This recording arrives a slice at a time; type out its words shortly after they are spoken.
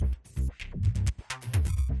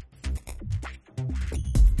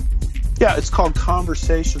Yeah, it's called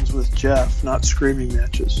Conversations with Jeff, not Screaming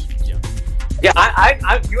Matches. Yeah,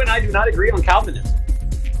 you and I do not agree on Calvinism.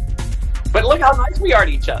 But look how nice we are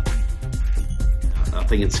to each other. I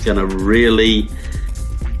think it's going to really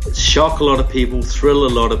shock a lot of people, thrill a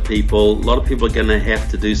lot of people. A lot of people are going to have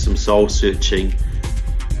to do some soul searching.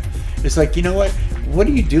 It's like, you know what? What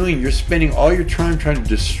are you doing? You're spending all your time trying to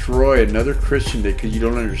destroy another Christian day because you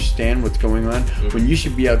don't understand what's going on, when you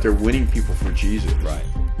should be out there winning people for Jesus. Right.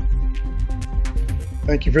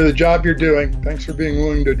 Thank you for the job you're doing. Thanks for being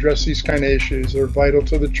willing to address these kind of issues. They're vital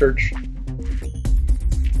to the church.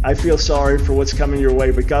 I feel sorry for what's coming your way,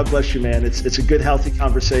 but God bless you, man. It's a good, healthy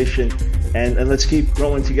conversation, and let's keep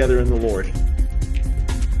growing together in the Lord.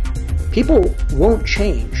 People won't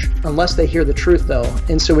change unless they hear the truth, though.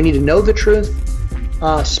 And so we need to know the truth,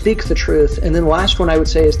 speak the truth, and then the last one I would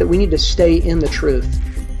say is that we need to stay in the truth,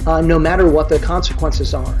 no matter what the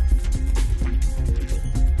consequences are.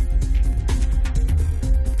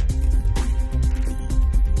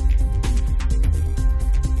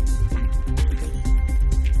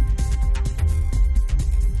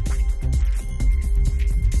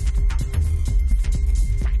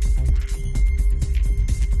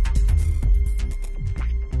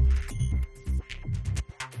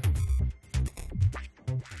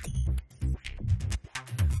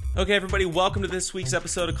 Okay, everybody, welcome to this week's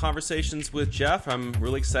episode of Conversations with Jeff. I'm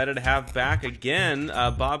really excited to have back again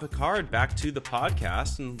Bob Picard back to the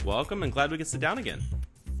podcast, and welcome, and glad we get to sit down again.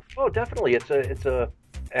 Oh, definitely. It's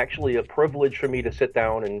actually a privilege for me to sit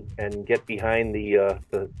down and get behind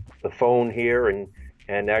the phone here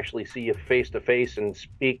and actually see you face to face and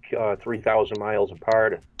speak 3,000 miles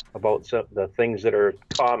apart about the things that are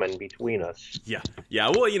common between us. Yeah.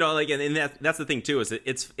 Well, and that's the thing too, is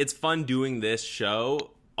it's fun doing this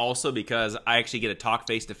show. Also, because I actually get to talk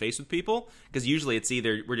face to face with people, because usually it's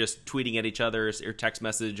either we're just tweeting at each other or text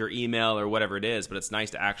message or email or whatever it is, but it's nice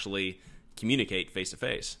to actually communicate face to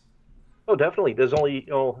face. Oh, definitely. There's only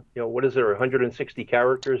what is there, 160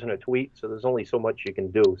 characters in a tweet, so there's only so much you can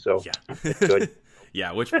do. So yeah, it's good.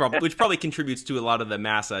 Yeah, which probably contributes to a lot of the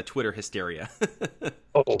mass Twitter hysteria.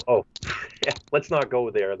 Oh, yeah. Let's not go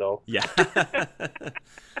there though. Yeah,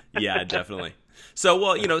 yeah, definitely. So,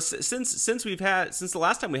 well, since the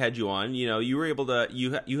last time we had you on, you were able to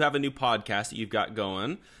you have a new podcast that you've got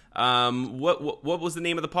going. What was the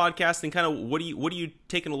name of the podcast, and kind of what are you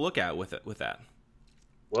taking a look at with that?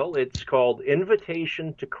 Well, it's called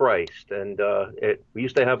Invitation to Christ, and we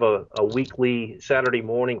used to have a weekly Saturday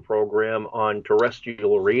morning program on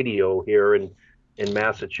terrestrial radio here in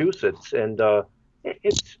Massachusetts, and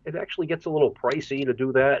it actually gets a little pricey to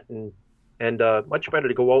do that, and much better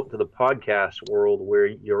to go out into the podcast world where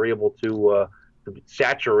you're able to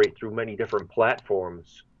saturate through many different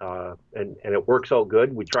platforms, and it works out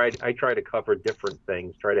good. I try to cover different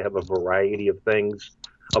things, try to have a variety of things,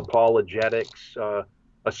 apologetics,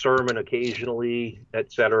 a sermon occasionally,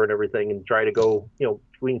 et cetera, and everything, and try to go,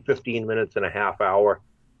 between 15 minutes and a half hour.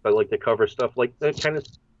 I like to cover stuff like that kind of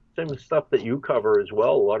same stuff that you cover as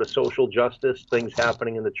well. A lot of social justice, things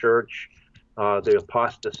happening in the church, the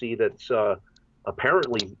apostasy that's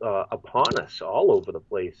apparently upon us all over the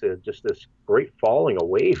place. Just this great falling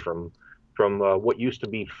away from what used to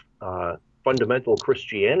be fundamental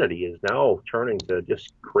Christianity is now turning to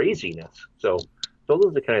just craziness. So those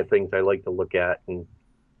are the kind of things I like to look at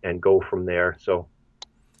and go from there. So.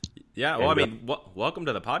 Yeah, well, welcome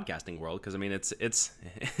to the podcasting world, because it's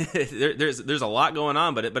there's a lot going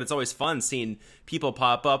on, but it's always fun seeing people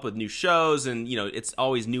pop up with new shows, and it's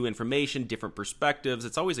always new information, different perspectives.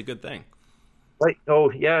 It's always a good thing. Right.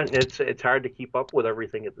 Oh, yeah. And it's hard to keep up with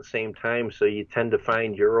everything at the same time, so you tend to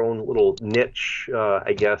find your own little niche,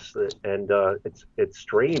 I guess. And it's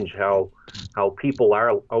strange how people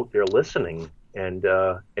are out there listening and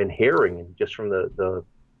hearing just from the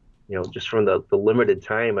limited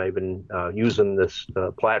time I've been using this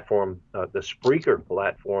platform, the Spreaker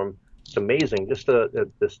platform. It's amazing, just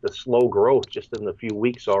the slow growth just in the few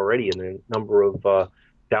weeks already, and the number of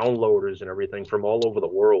downloaders and everything from all over the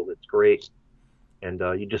world. It's great, and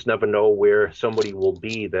you just never know where somebody will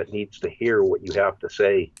be that needs to hear what you have to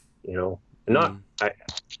say. Let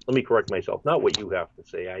me correct myself. Not what you have to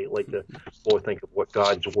say. I like to more think of what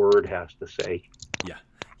God's word has to say. Yeah.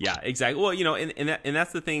 Yeah, exactly. Well, and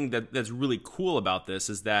that's the thing that's really cool about this,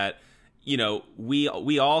 is that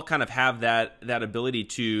we all kind of have that ability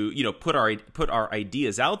to put our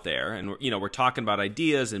ideas out there, and we're talking about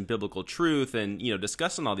ideas and biblical truth and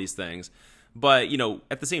discussing all these things, but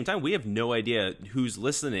at the same time we have no idea who's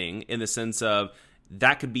listening, in the sense of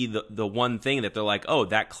that could be the one thing that they're like, oh,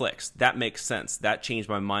 that clicks, that makes sense, that changed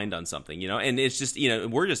my mind on something, and it's just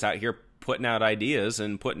we're just out here putting out ideas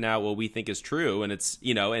and putting out what we think is true, and it's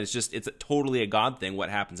it's totally a God thing what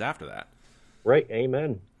happens after that. Right.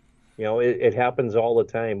 Amen. It happens all the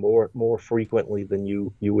time, more frequently than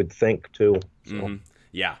you would think too. So. Mm-hmm.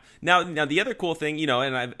 Yeah. Now the other cool thing,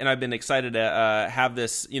 and I've been excited to have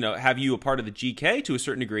this, have you a part of the GK to a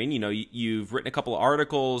certain degree. And, you've written a couple of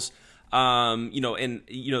articles, and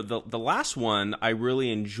the last one I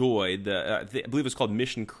really enjoyed. I believe it's called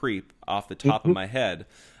Mission Creep off the top of my head.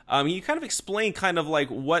 You kind of explain kind of like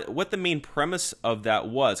what the main premise of that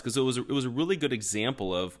was, because it was a really good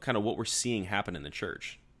example of kind of what we're seeing happen in the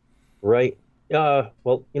church. Right.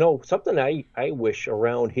 Well, something I wish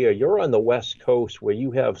around here, you're on the West Coast where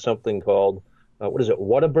you have something called, what is it,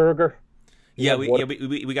 Whataburger? Yeah,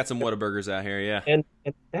 we got some Whataburgers out here, yeah. And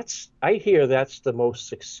I hear that's the most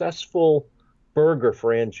successful burger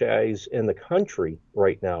franchise in the country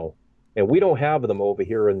right now. And we don't have them over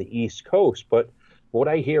here in the East Coast, but what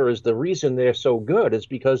I hear is the reason they're so good is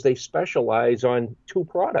because they specialize on two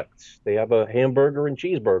products. They have a hamburger and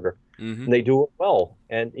cheeseburger. Mm-hmm. And they do it well.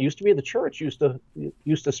 And it used to be the church used to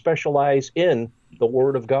specialize in the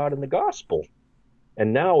Word of God and the gospel.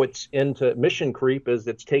 And now it's into mission creep, as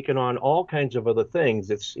it's taken on all kinds of other things.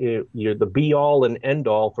 It's the be all and end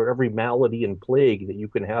all for every malady and plague that you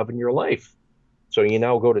can have in your life. So you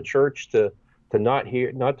now go to church to not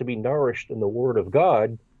to be nourished in the Word of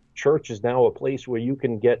God. Church is now a place where you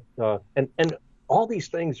can get and all these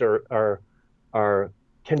things can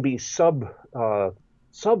be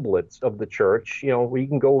sublets of the church, where you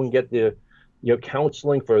can go and get the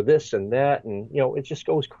counseling for this and that, and it just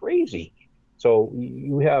goes crazy. So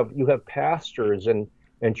you have pastors and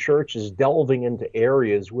churches delving into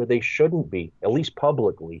areas where they shouldn't be, at least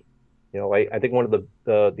publicly. I think one of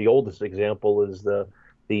the oldest example is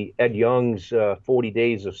the Ed Young's 40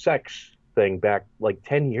 Days of Sex thing back like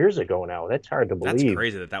 10 years ago now. That's hard to believe. That's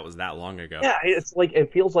crazy that was that long ago. Yeah, it's like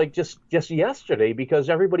it feels like just yesterday, because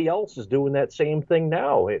everybody else is doing that same thing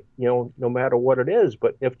now. No matter what it is.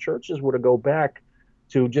 But if churches were to go back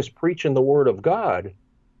to just preaching the Word of God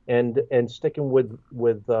and sticking with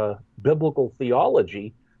biblical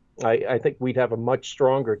theology, I think we'd have a much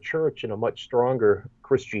stronger church and a much stronger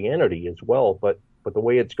Christianity as well. But the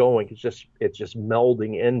way it's going, it's just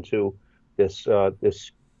melding into this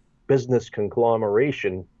business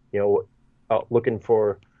conglomeration, looking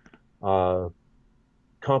for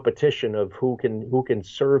competition of who can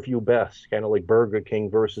serve you best, kind of like Burger King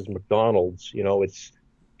versus McDonald's. It's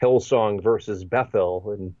Hillsong versus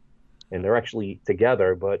Bethel, and they're actually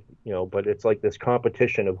together, but it's like this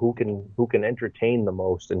competition of who can entertain the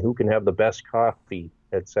most and who can have the best coffee,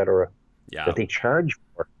 etc. Yeah. That they charge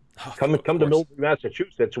for. Oh, come to Milton,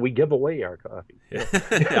 Massachusetts. We give away our coffee.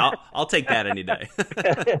 Yeah, I'll take that any day.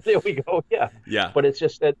 There we go. Yeah. Yeah. But it's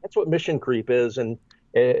just that's what mission creep is, and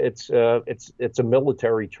it's a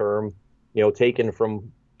military term, taken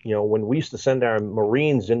from when we used to send our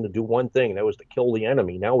Marines in to do one thing, that was to kill the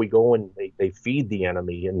enemy. Now we go and they feed the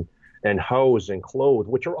enemy and house and clothe,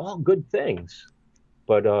 which are all good things,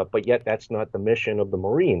 but yet that's not the mission of the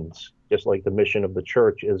Marines. Just like the mission of the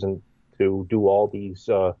church isn't to do all these.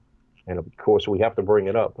 And of course, we have to bring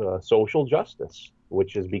it up: social justice,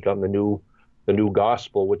 which has become the new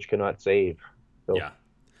gospel, which cannot save. So.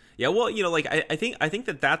 Yeah. Well, I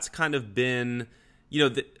think that's kind of been,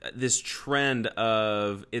 this trend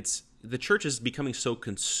of the church is becoming so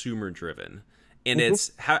consumer driven, and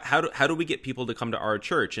it's how do we get people to come to our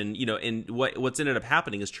church? And and what's ended up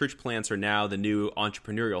happening is church plants are now the new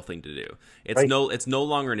entrepreneurial thing to do. It's right. It's no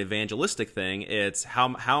longer an evangelistic thing. It's how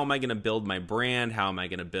am I going to build my brand? How am I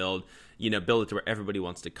going to build it to where everybody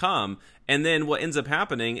wants to come? And then what ends up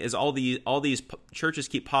happening is all these churches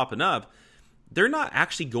keep popping up. They're not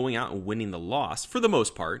actually going out and winning the lost for the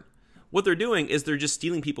most part. What they're doing is they're just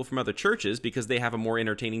stealing people from other churches because they have a more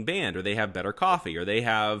entertaining band, or they have better coffee, or they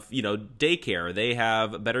have, daycare, or they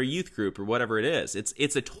have a better youth group, or whatever it is.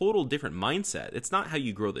 It's a total different mindset. It's not how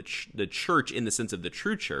you grow the church in the sense of the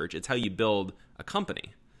true church. It's how you build a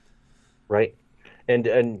company. Right. And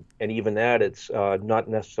even that, it's not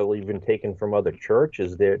necessarily even taken from other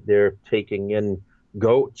churches. They're taking in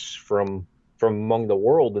goats from among the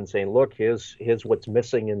world and saying, look, here's what's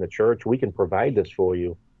missing in the church. We can provide this for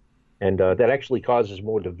you. And that actually causes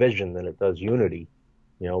more division than it does unity,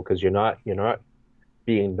 because you're not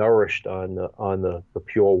being nourished on the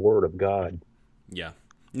pure Word of God. Yeah.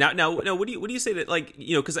 Now, what do you say that,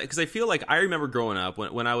 because I feel like I remember growing up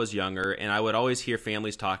when I was younger, and I would always hear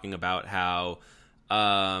families talking about how,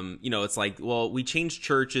 it's like, well, we changed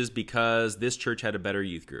churches because this church had a better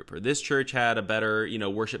youth group, or this church had a better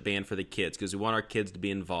worship band for the kids because we want our kids to be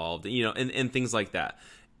involved, and things like that.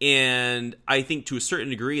 And I think to a certain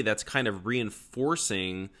degree, that's kind of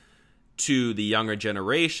reinforcing to the younger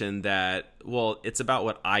generation that, well, it's about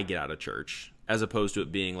what I get out of church, as opposed to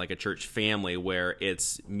it being like a church family where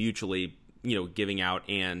it's mutually, giving out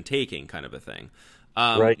and taking kind of a thing.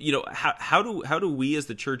 Right. How do we as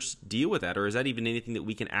the church deal with that, or is that even anything that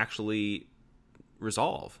we can actually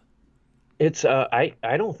resolve? It's I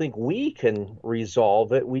don't think we can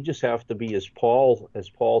resolve it. We just have to be as Paul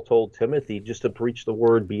told Timothy, just to preach the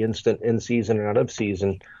word, be instant in season and out of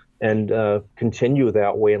season, and continue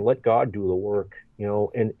that way and let God do the work,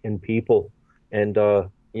 in people. And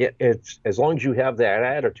it's as long as you have that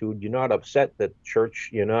attitude, you're not upset that church,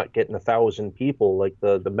 you're not getting 1,000 people like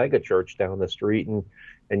the mega church down the street,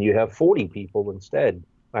 and you have 40 people instead.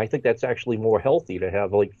 I think that's actually more healthy to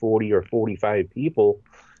have like 40 or 45 people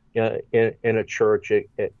in a church.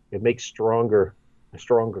 It makes stronger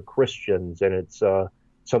Christians, and it's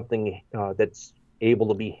something that's able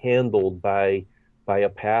to be handled by a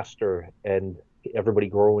pastor and everybody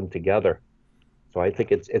growing together. So I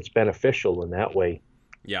think it's beneficial in that way.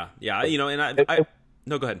 Yeah. And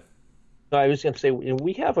no, go ahead. I was going to say,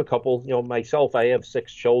 we have a couple. Myself, I have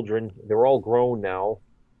 6 children. They're all grown now.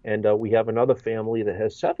 And we have another family that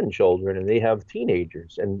has 7 children, and they have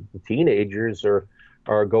teenagers, and the teenagers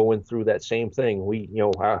are going through that same thing.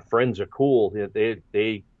 Our friends are cool.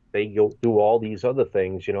 They go do all these other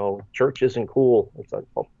things. Church isn't cool. It's like,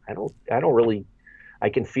 well, I don't really. I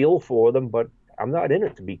can feel for them, but I'm not in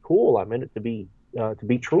it to be cool. I'm in it to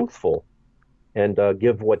be truthful, and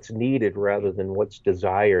give what's needed rather than what's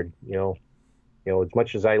desired. As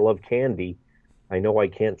much as I love candy, I know I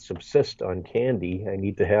can't subsist on candy. I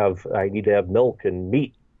need to have milk and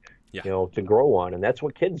meat, to grow on, and that's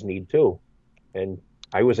what kids need too. And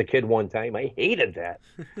I was a kid one time. I hated that.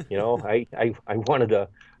 I wanted a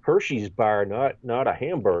Hershey's bar, not a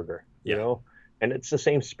hamburger. And it's the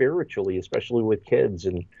same spiritually, especially with kids.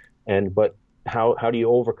 But how do you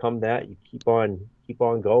overcome that? You keep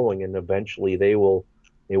on going, and eventually they will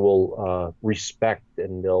respect,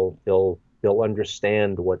 and they'll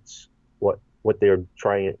understand what they're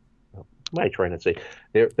trying. What am I trying to say?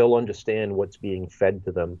 They'll understand what's being fed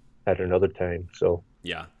to them at another time. So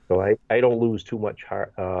yeah. So I don't lose too much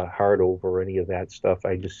heart over any of that stuff.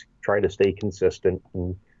 I just try to stay consistent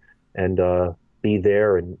and be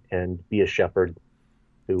there and be a shepherd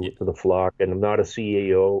to the flock. And I'm not a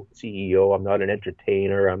CEO. I'm not an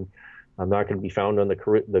entertainer. I'm not going to be found on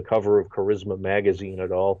the cover of Charisma magazine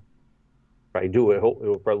at all. If I do, it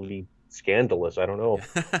will probably be scandalous. I don't know.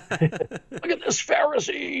 Look at this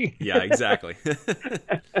Pharisee. Yeah, exactly.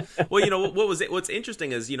 Well, what's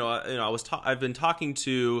interesting is, I've been talking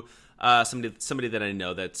to somebody that I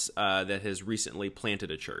know that has recently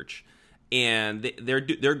planted a church, and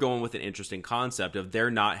they're going with an interesting concept of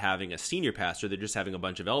they're not having a senior pastor, they're just having a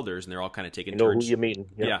bunch of elders, and they're all kind of taking turns. Who you mean?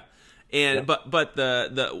 Yeah. And but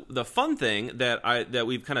the fun thing that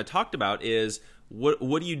we've kind of talked about is what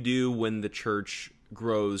do you do when the church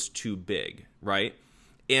grows too big, right?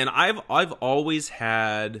 And I've always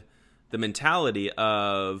had the mentality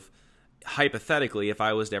of, hypothetically, if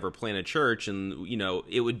I was to ever plant a church, and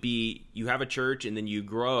it would be, you have a church and then you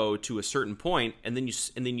grow to a certain point, and then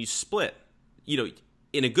you split,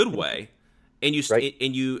 in a good way, and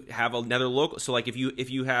you have another local. So like if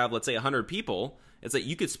you have, let's say, 100 people, it's like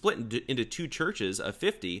you could split into 2 churches of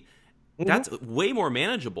 50. That's way more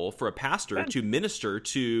manageable for a pastor to minister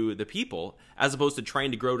to the people, as opposed to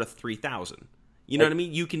trying to grow to 3,000. You know what I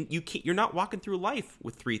mean? You're not walking through life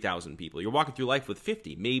with 3,000 people. You're walking through life with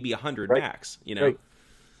 50, maybe 100 max. Right.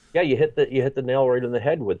 Yeah, you hit the nail right on the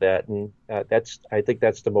head with that, and I think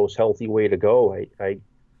that's the most healthy way to go. I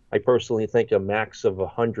personally think a max of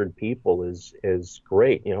 100 people is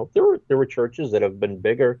great. There were churches that have been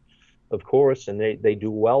bigger, of course, and they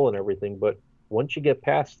do well and everything, but once you get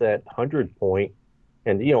past that 100 point,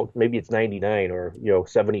 and maybe it's 99 or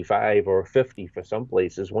 75 or 50 for some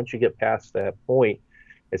places, once you get past that point,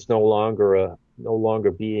 it's no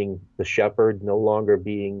longer being the shepherd, no longer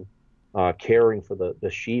being caring for the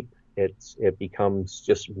sheep. It becomes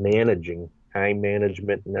just managing, time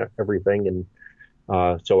management and everything. And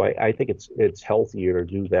so I think it's healthier to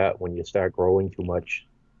do that when you start growing too much.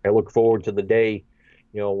 I look forward to the day,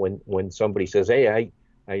 when somebody says, hey,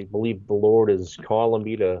 I believe the Lord is calling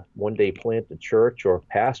me to one day plant a church or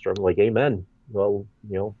pastor. I'm like, amen. Well,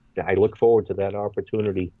 I look forward to that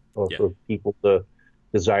opportunity for people to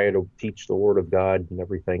desire to teach the Word of God and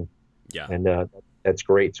everything. Yeah. And that's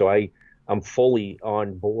great. So I'm fully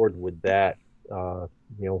on board with that.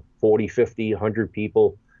 40, 50, 100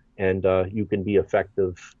 people, and you can be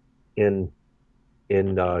effective in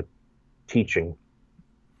teaching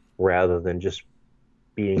rather than just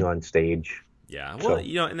being on stage. Yeah, well,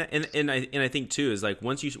 and I think too is like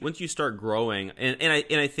once you start growing, and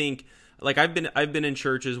I think like I've been in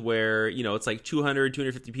churches where it's like 200,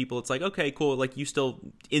 250 people. It's like, okay, cool. Like you still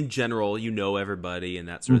in general everybody and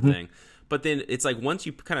that sort of thing. But then it's like once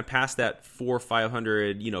you kind of pass that 400 or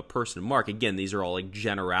 500 person mark. Again, these are all like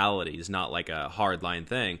generalities, not like a hard line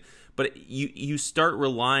thing. But you start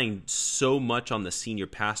relying so much on the senior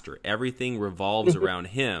pastor. Everything revolves around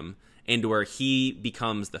him, and where he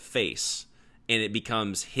becomes the face. And it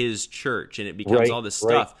becomes his church, and it becomes all this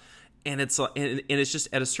stuff, and it's like, and it's just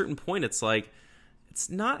at a certain point, it's like it's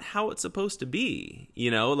not how it's supposed to be,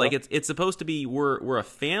 Like it's supposed to be we're a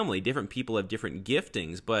family. Different people have different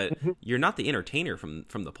giftings, but you're not the entertainer from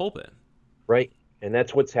the pulpit, right? And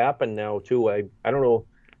that's what's happened now too. I don't know.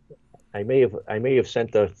 I may have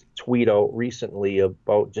sent a tweet out recently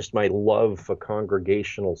about just my love for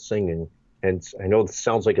congregational singing, and I know this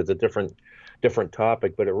sounds like it's a different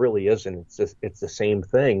topic, but it really isn't. It's the same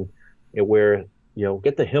thing, where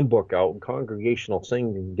get the hymn book out, and congregational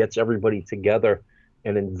singing gets everybody together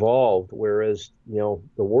and involved, whereas the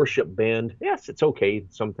worship band, yes, it's okay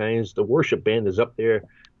sometimes. The worship band is up there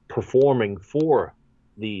performing for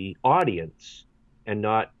the audience and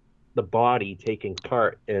not the body taking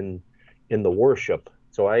part in the worship.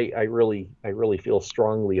 So I really feel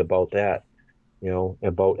strongly about that,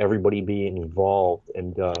 about everybody being involved.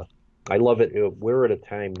 And I love it. We're at a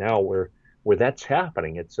time now where that's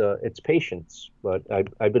happening. It's patience, but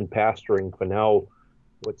I've been pastoring for now,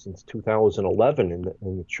 since 2011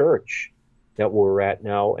 in the church that we're at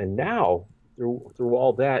now, and now through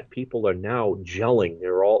all that, people are now gelling.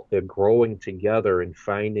 They're growing together and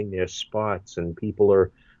finding their spots, and people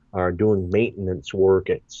are doing maintenance work,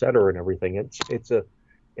 et cetera, and everything. It's a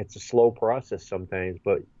slow process sometimes,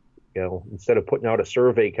 but instead of putting out a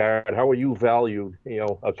survey card, how are you valued?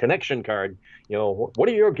 A connection card. What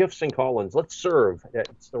are your gifts and callings? Let's serve.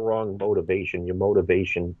 That's the wrong motivation. Your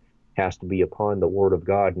motivation has to be upon the Word of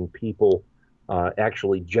God and people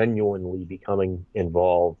actually genuinely becoming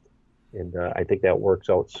involved. And I think that works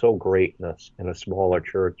out so great in a smaller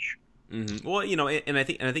church. Mm-hmm. Well, and I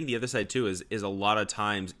think the other side too is a lot of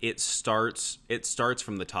times it starts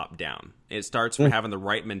from the top down. It starts from having the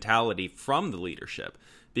right mentality from the leadership.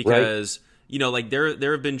 Because like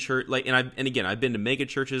there have been church and again I've been to mega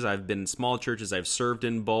churches, I've been in small churches, I've served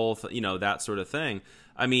in both, that sort of thing.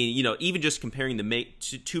 I mean, even just comparing the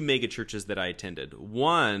two mega churches that I attended.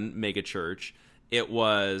 One mega church, it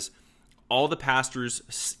was all the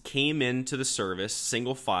pastors came into the service,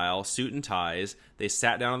 single file, suit and ties. They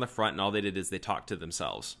sat down on the front, and all they did is they talked to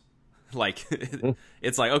themselves. Like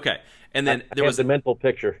it's like, okay. And then there was a mental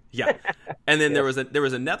picture. Yeah. And then there was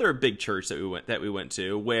another big church that we went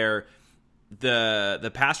to where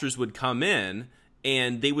the pastors would come in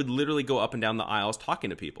and they would literally go up and down the aisles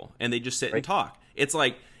talking to people, and they just sit and talk. It's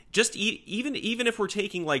like just even if we're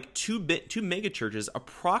taking like two mega churches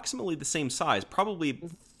approximately the same size, probably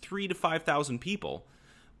 3,000 to 5,000 people,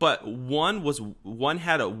 but one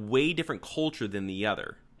had a way different culture than the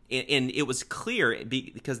other. And it was clear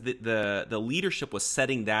because the leadership was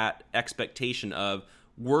setting that expectation of,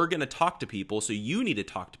 we're going to talk to people, so you need to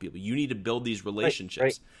talk to people. You need to build these relationships.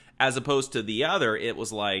 Right. As opposed to the other, it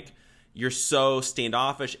was like, you're so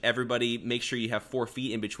standoffish. Everybody, make sure you have 4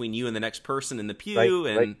 feet in between you and the next person in the pew,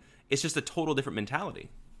 and it's just a total different mentality.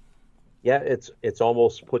 Yeah, it's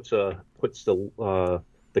almost puts the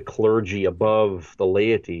clergy above the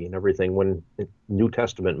laity and everything. When the New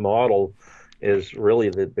Testament model is really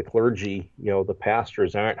the clergy, the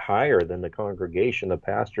pastors aren't higher than the congregation. The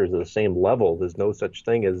pastors are the same level. There's no such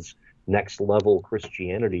thing as next level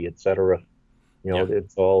Christianity, etc.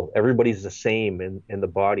 It's all, everybody's the same in the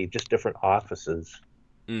body, just different offices,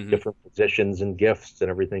 different positions and gifts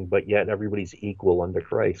and everything, but yet everybody's equal under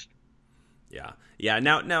Christ. Yeah.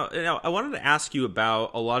 Now, I wanted to ask you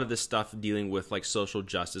about a lot of this stuff dealing with like social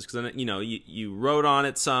justice, because you wrote on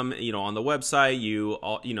it some, on the website.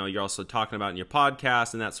 You're also talking about it in your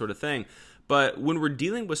podcast and that sort of thing. But when we're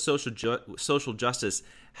dealing with social justice,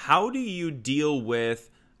 how do you deal with,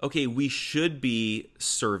 okay, we should be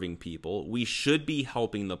serving people, we should be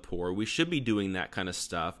helping the poor, we should be doing that kind of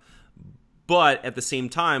stuff, but at the same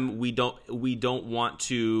time, we don't want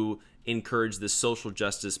to encourage this social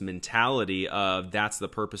justice mentality of that's the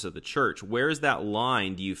purpose of the church. Where is that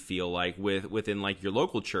line, do you feel like, within like your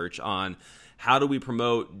local church, on how do we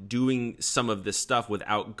promote doing some of this stuff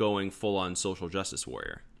without going full on social justice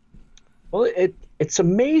warrior? Well, it's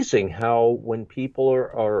amazing how when people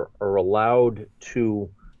are allowed to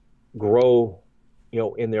grow,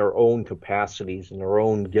 in their own capacities and their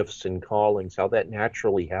own gifts and callings, how that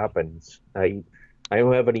naturally happens. I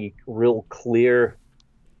don't have any real clear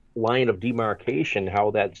line of demarcation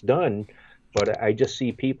how that's done, but I just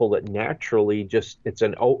see people that naturally it's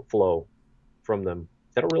an outflow from them.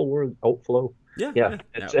 Is that a real word? Outflow? Yeah.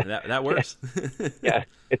 That works. Yeah,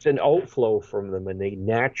 it's an outflow from them, and they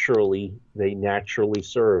naturally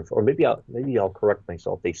serve. Or maybe I'll correct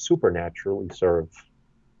myself. They supernaturally serve.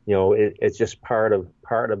 It's just part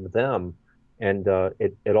of them, and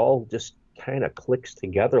it all just kind of clicks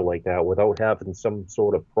together like that without having some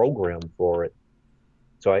sort of program for it.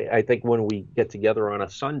 So I think when we get together on a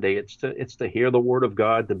Sunday, it's to hear the Word of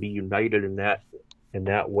God, to be united in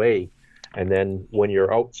that way. And then when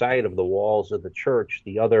you're outside of the walls of the church,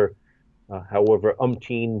 the other, however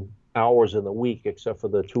umpteen hours in the week, except for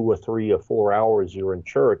the 2 or 3 or 4 hours you're in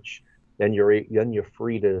church, then you're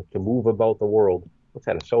free to move about the world. What's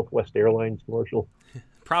that, a Southwest Airlines commercial?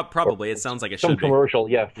 Probably. It sounds like it some should be. Commercial.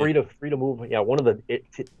 Yeah, free to move. Yeah, one of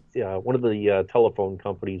the telephone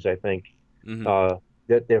companies, I think,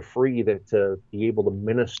 that they're free to be able to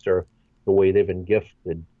minister the way they've been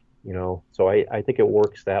gifted. So I think it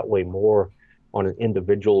works that way more on an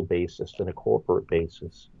individual basis than a corporate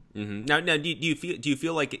basis. Mm-hmm. Now, do you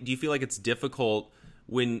feel like it's difficult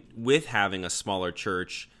with having a smaller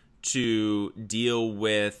church to deal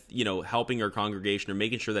with helping your congregation or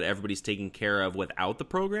making sure that everybody's taken care of without the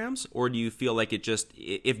programs, or do you feel like it just,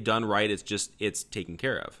 if done right, it's taken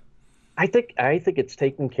care of? I think it's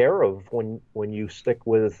taken care of when you stick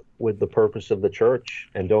with the purpose of the church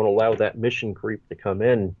and don't allow that mission creep to come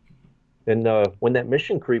in. And when that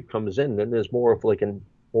mission creep comes in, then there's more of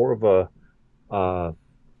a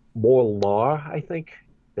more law. I think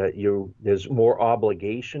that there's more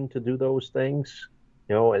obligation to do those things,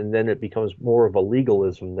 and then it becomes more of a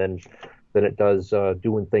legalism than it does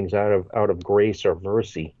doing things out of grace or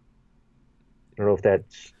mercy. I don't know if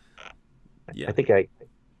that's. Yeah. I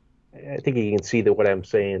think you can see what I'm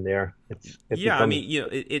saying there. It's I mean,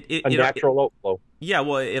 it a natural outflow. Yeah,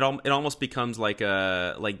 well, it almost becomes like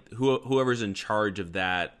whoever's in charge of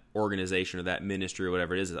that organization or that ministry or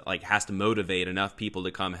whatever it is, like has to motivate enough people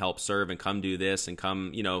to come help serve and come do this and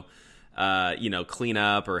come clean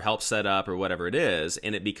up or help set up or whatever it is,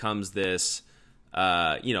 and it becomes this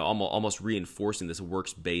almost reinforcing this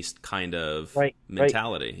works-based kind of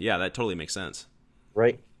mentality. Right. Yeah, that totally makes sense.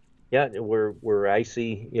 Right. Yeah, where I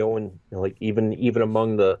see, like even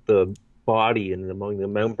among the body and among the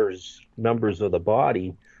members of the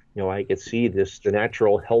body, I could see the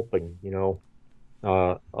natural helping,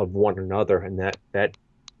 of one another, and that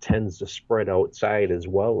tends to spread outside as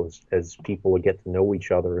well as people get to know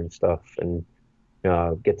each other and stuff, and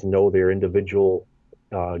get to know their individual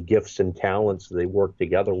gifts and talents that they work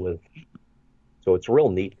together with. So it's real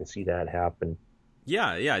neat to see that happen.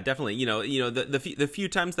 Yeah, definitely. The few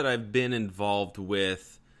times that I've been involved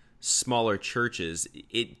with smaller churches,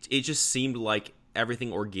 it just seemed like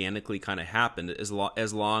everything organically kind of happened as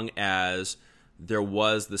long as there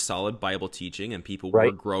was the solid Bible teaching and people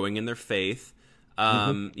were growing in their faith.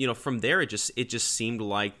 From there, it just seemed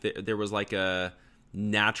like there was like a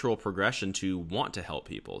natural progression to want to help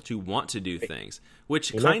people, to want to do things,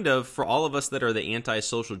 which kind of, for all of us that are the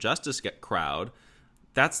anti-social justice crowd,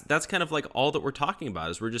 that's kind of like all that we're talking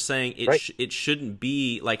about. Is we're just saying it shouldn't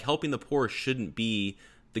be like helping the poor shouldn't be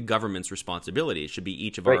the government's responsibility. It should be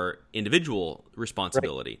each of our individual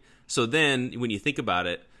responsibility. So then when you think about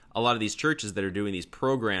it, a lot of these churches that are doing these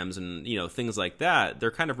programs and things like that,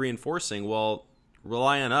 they're kind of reinforcing, well,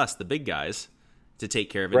 rely on us, the big guys, to take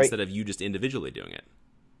care of it instead of you just individually doing it.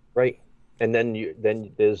 Right. And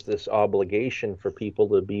then there's this obligation for people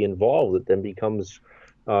to be involved that then becomes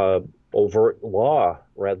overt law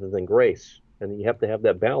rather than grace, and you have to have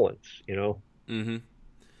that balance, Mm-hmm.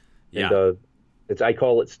 Yeah. And I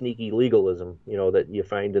call it sneaky legalism, that you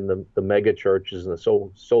find in the mega churches and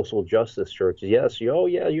the social justice churches. Yes,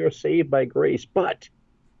 you're saved by grace, but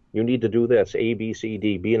you need to do this, A, B, C,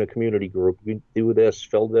 D, be in a community group, you do this,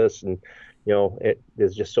 fill this, and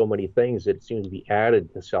there's just so many things that seem to be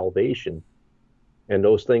added to salvation, and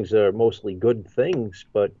those things are mostly good things,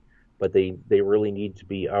 but they really need to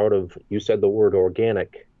be out of, you said the word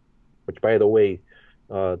organic, which, by the way,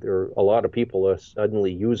 there are a lot of people are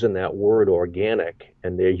suddenly using that word organic,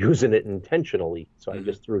 and they're using it intentionally. So I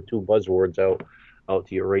just threw 2 buzzwords out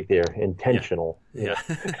to you right there. Intentional. Yeah.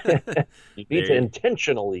 You need to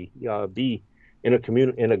intentionally be in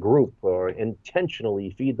a group, or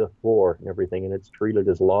intentionally feed the poor and everything, and it's treated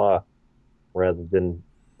as law rather than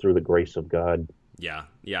through the grace of God. Yeah,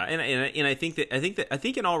 and I think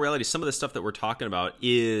in all reality, some of the stuff that we're talking about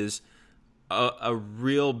is a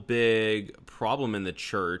real big problem in the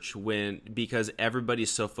church because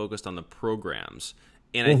everybody's so focused on the programs,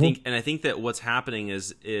 and I think that what's happening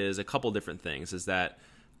is a couple different things. Is that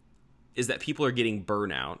is that people are getting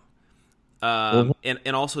burnout.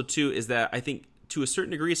 And also, too, is that I think to a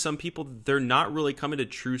certain degree, some people, they're not really coming to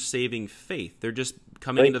true saving faith. They're just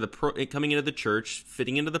coming into the church,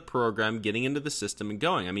 fitting into the program, getting into the system and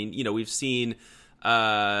going. I mean, we've seen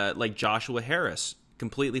like Joshua Harris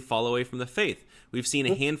completely fall away from the faith. We've seen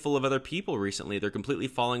a handful of other people recently. They're completely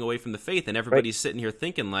falling away from the faith, and everybody's sitting here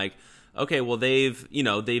thinking like, okay, well, they've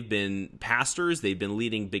been pastors, they've been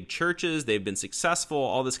leading big churches, they've been successful,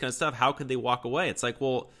 all this kind of stuff. How could they walk away? It's like,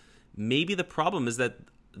 well, maybe the problem is that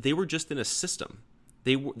they were just in a system.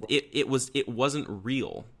 It wasn't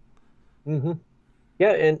real. Mm-hmm.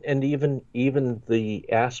 Yeah, and even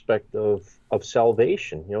the aspect of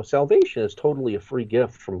salvation. Salvation is totally a free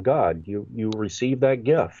gift from God. You receive that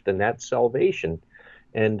gift, and that's salvation.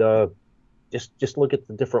 And just look at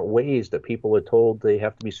the different ways that people are told they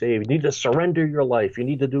have to be saved. You need to surrender your life. You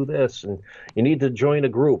need to do this, and you need to join a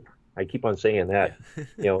group. I keep on saying that,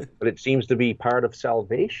 but it seems to be part of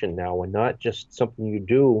salvation now, and not just something you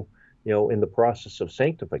do, in the process of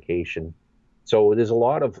sanctification. So there's a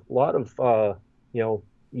lot of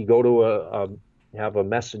you go to have a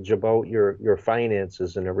message about your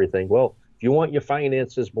finances and everything. Well, if you want your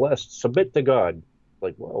finances blessed, submit to God.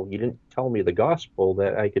 Like, well, you didn't tell me the gospel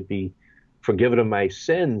that I could be forgiven of my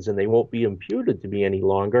sins and they won't be imputed to me any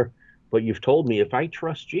longer. But you've told me if I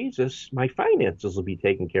trust Jesus, my finances will be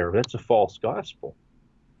taken care of. That's a false gospel.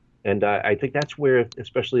 And I think that's where,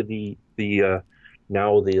 especially the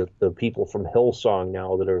people from Hillsong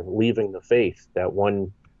now that are leaving the faith, that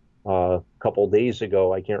one couple days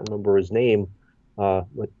ago, I can't remember his name,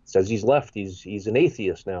 says he's left. He's an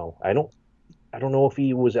atheist now. I don't know if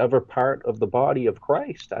he was ever part of the body of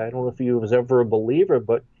Christ. I don't know if he was ever a believer,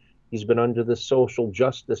 but he's been under this social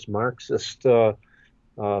justice Marxist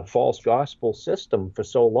false gospel system for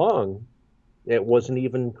so long. It wasn't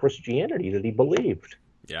even Christianity that he believed.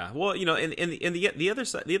 Yeah, well, and the other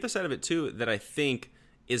side of it too that I think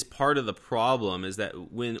is part of the problem is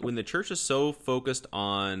that when the church is so focused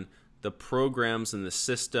on the programs and the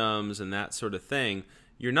systems and that sort of thing,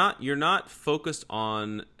 you're not focused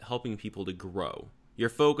on helping people to grow. You're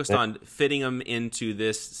focused on fitting them into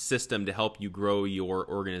this system to help you grow your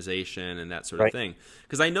organization and that sort of thing.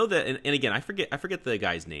 Because I know that, and again, I forget the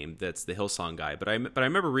guy's name. That's the Hillsong guy. But I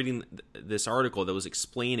remember reading this article that was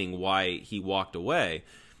explaining why he walked away.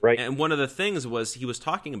 Right. And one of the things was he was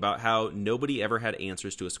talking about how nobody ever had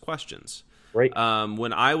answers to his questions. Right.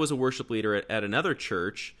 When I was a worship leader at another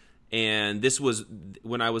church, and this was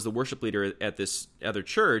when I was the worship leader at this other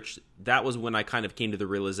church, that was when I kind of came to the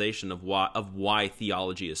realization of why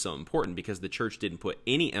theology is so important, because the church didn't put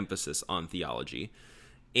any emphasis on theology.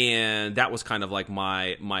 And that was kind of like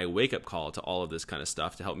my wake-up call to all of this kind of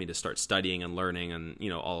stuff to help me to start studying and learning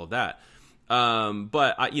and, all of that.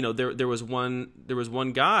 But there was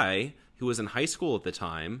one guy who was in high school at the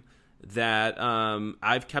time that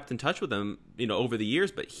I've kept in touch with him, over the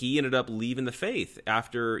years, but he ended up leaving the faith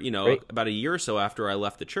after, about a year or so after I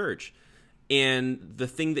left the church. And the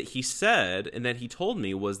thing that he said and that he told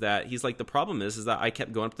me was that he's like, the problem is that I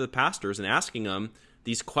kept going up to the pastors and asking them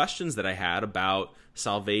these questions that I had about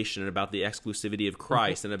salvation and about the exclusivity of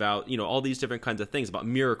Christ and about, all these different kinds of things, about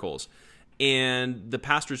miracles. And the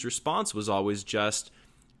pastor's response was always just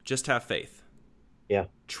have faith. Yeah.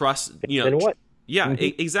 Trust, And what? Yeah,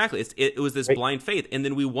 exactly. It was this blind faith. And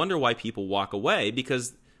then we wonder why people walk away,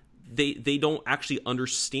 because they don't actually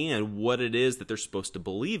understand what it is that they're supposed to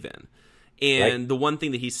believe in. And the one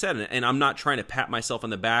thing that he said, and I'm not trying to pat myself on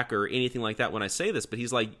the back or anything like that when I say this, but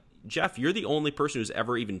he's like, Jeff, you're the only person who's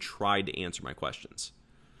ever even tried to answer my questions.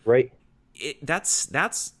 Right. That's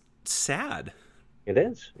sad. It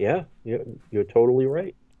is. Yeah, you're totally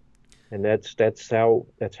right. And that's how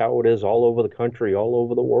it is all over the country, all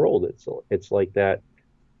over the world. It's like that,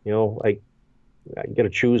 I got to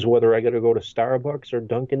choose whether I got to go to Starbucks or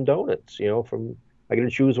Dunkin' Donuts. I got to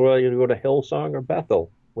choose whether I got to go to Hillsong or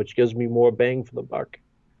Bethel, which gives me more bang for the buck,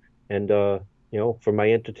 and for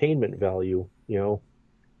my entertainment value.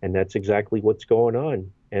 And that's exactly what's going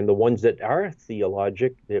on. And the ones that are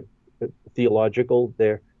theological,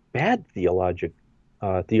 they're bad theology.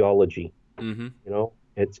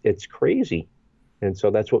 It's crazy. And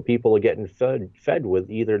so that's what people are getting fed with,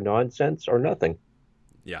 either nonsense or nothing.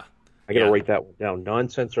 Yeah. I got to write that one down.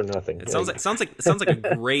 Nonsense or nothing. It sounds like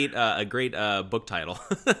a great book title.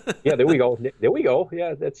 Yeah, there we go.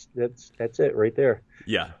 Yeah, that's it right there.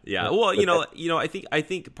 Yeah. Well, I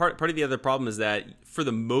think part of the other problem is that for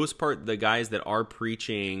the most part, the guys that are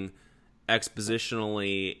preaching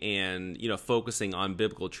expositionally and focusing on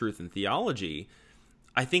biblical truth and theology,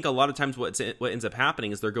 I think a lot of times what ends up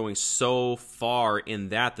happening is they're going so far in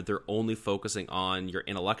that they're only focusing on your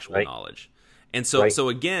intellectual knowledge. And so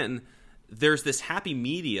again, there's this happy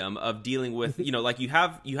medium of dealing with, like you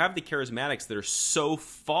have the charismatics that are so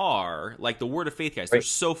far, like the Word of Faith guys, they're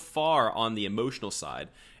so far on the emotional side.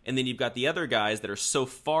 And then you've got the other guys that are so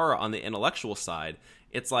far on the intellectual side.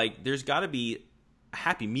 It's like there's got to be a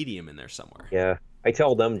happy medium in there somewhere. Yeah. I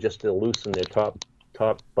tell them just to loosen their top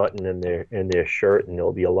button in their shirt, and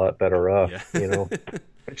they'll be a lot better off. Yeah.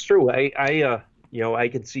 It's true. I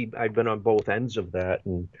can see, I've been on both ends of that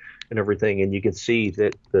and everything, and you can see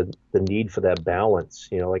that the need for that balance.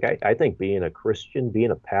 I think being a Christian, being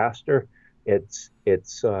a pastor, it's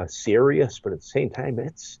serious, but at the same time,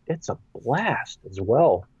 it's a blast as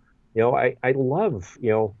well. I love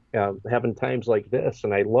having times like this,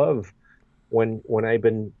 and I love when I've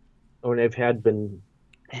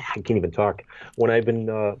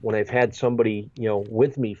had somebody,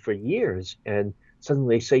 with me for years, and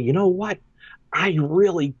suddenly they say, you know what, it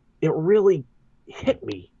really hit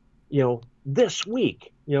me, this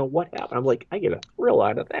week, what happened? I'm like, I get a thrill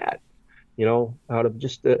out of that, out of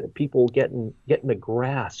just people getting a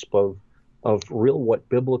grasp of real what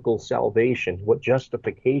biblical salvation, what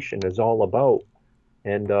justification is all about.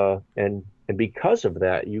 And because of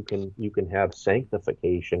that, you can have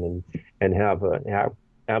sanctification and have an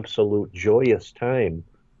absolute joyous time,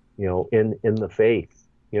 in the faith.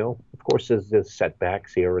 Of course, there's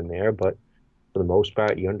setbacks here and there, but for the most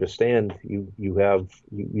part, you understand. You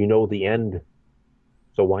know the end,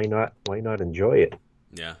 so why not enjoy it?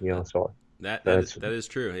 Yeah. So that is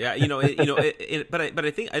true. Yeah. But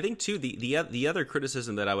I think too the other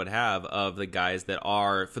criticism that I would have of the guys that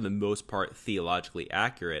are for the most part theologically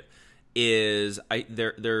accurate is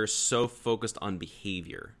they're so focused on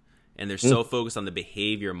behavior, and they're so focused on the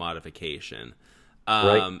behavior modification.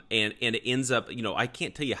 And it ends up, I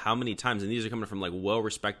can't tell you how many times, and these are coming from like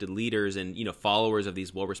well-respected leaders and, followers of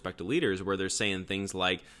these well-respected leaders, where they're saying things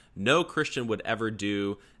like, no Christian would ever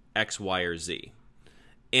do X, Y, or Z.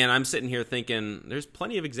 And I'm sitting here thinking, there's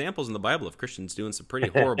plenty of examples in the Bible of Christians doing some pretty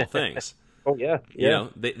horrible things. Oh yeah, yeah.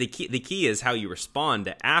 The key is how you respond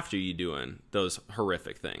to after you doing those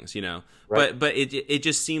horrific things. Right. But it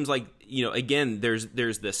just seems like again there's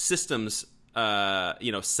the systems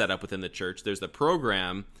set up within the church. There's the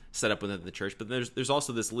program set up within the church, but there's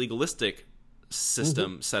also this legalistic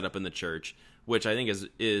system set up in the church, which I think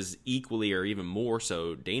is equally or even more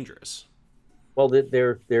so dangerous. Well,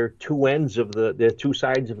 they're two ends of they're two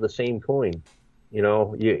sides of the same coin.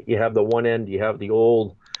 You have the one end, you have the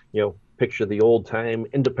old, picture the old time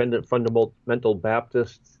independent fundamental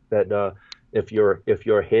Baptists that if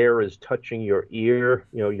your hair is touching your ear,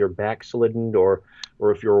 you're backslidden, or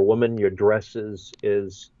if you're a woman, your dress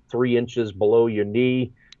is 3 inches below your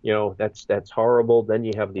knee, that's horrible. Then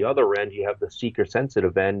you have the other end, you have the seeker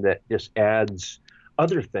sensitive end that just adds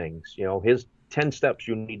other things. Here's 10 steps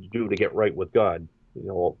you need to do to get right with God.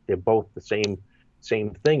 They're both the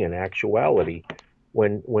same thing in actuality.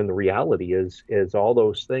 When the reality is all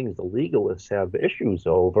those things the legalists have issues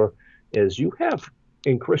over is you have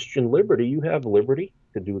in Christian liberty, you have liberty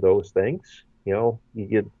to do those things. You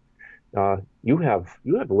have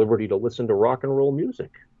liberty to listen to rock and roll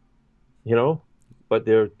music. But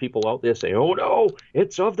there are people out there saying, "Oh no,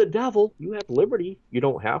 it's of the devil." You have liberty. You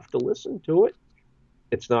don't have to listen to it.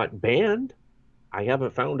 It's not banned. I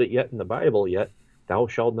haven't found it yet in the Bible yet. Thou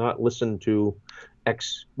shalt not listen to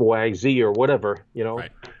X, Y, Z, or whatever.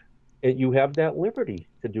 Right. And you have that liberty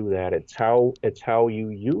to do that. It's how you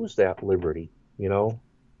use that liberty.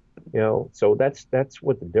 So that's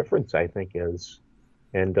what the difference I think is.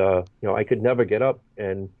 And I could never get up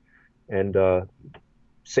and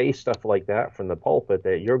say stuff like that from the pulpit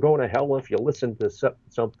that you're going to hell if you listen to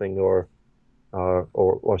something or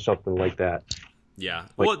something like that. Yeah.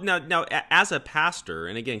 Well, now, as a pastor,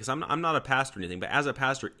 and again, because I'm not a pastor or anything, but as a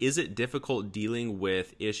pastor, is it difficult dealing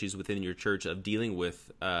with issues within your church of dealing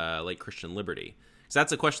with like Christian liberty? Because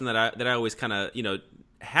that's a question that I always kind of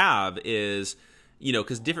have is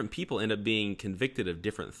because different people end up being convicted of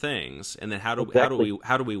different things, and then how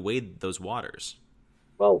do we wade those waters?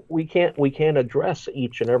 Well, we can't address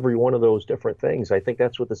each and every one of those different things. I think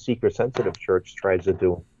that's what the seeker-sensitive church tries to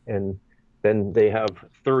do, and then they have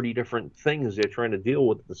 30 different things they're trying to deal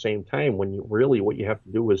with at the same time. When what you have to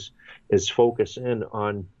do is focus in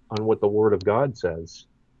on what the Word of God says.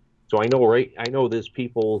 So I know there's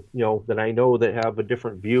people that I know that have a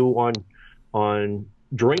different view on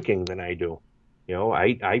drinking than I do.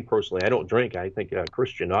 I personally, I don't drink. I think a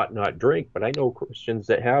Christian ought not drink, but I know Christians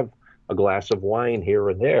that have a glass of wine here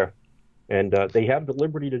and there, and they have the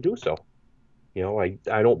liberty to do so. I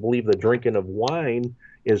don't believe the drinking of wine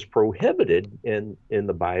is prohibited in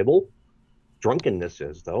the Bible. Drunkenness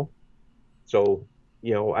is, though. So,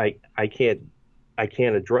 I can't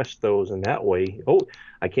address those in that way. Oh,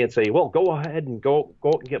 I can't say, well, go ahead and go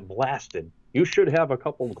out and get blasted. You should have a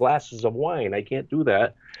couple of glasses of wine. I can't do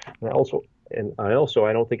that. And I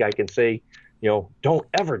don't think I can say, don't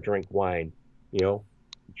ever drink wine.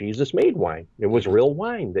 Jesus made wine. It was real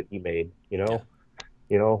wine that he made,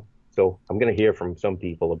 so I'm going to hear from some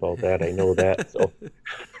people about that. I know that. So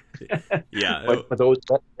yeah, but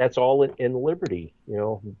that's all in liberty.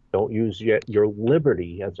 Don't use your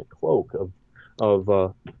liberty as a cloak of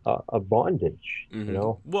bondage.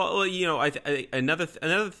 Well, another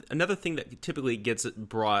thing that typically gets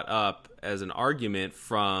brought up as an argument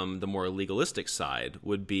from the more legalistic side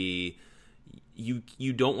would be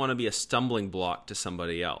you don't want to be a stumbling block to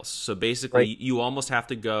somebody else. So basically, right. You almost have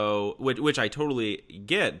to go, which I totally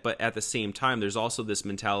get, but at the same time, there's also this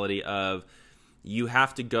mentality of you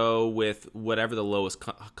have to go with whatever the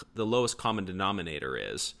lowest common denominator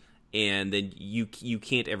is, and then you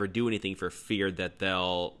can't ever do anything for fear that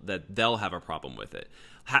they'll have a problem with it.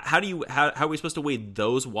 How are we supposed to weigh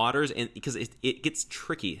those waters? And because it gets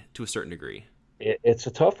tricky to a certain degree. It's a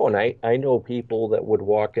tough one. I know people that would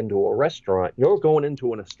walk into a restaurant. You're going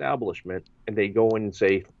into an establishment, and they go in and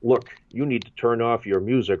say, "Look, you need to turn off your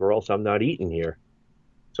music, or else I'm not eating here."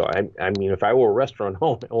 So I mean, if I were a restaurant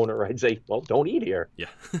owner, I'd say, "Well, don't eat here." Yeah.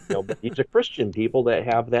 But these are Christian people that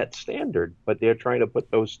have that standard, but they're trying to put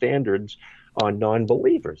those standards on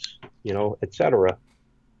non-believers, etc.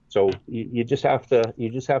 So you just have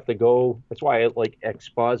to go. That's why I like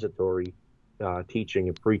expository teaching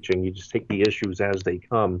and preaching. You just take the issues as they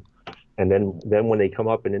come, and then when they come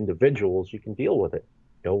up in individuals, you can deal with it.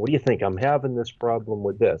 What do you think? I'm having this problem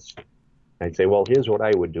with this. I'd say, well, here's what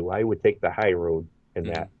I would do. I would take the high road in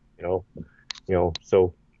that.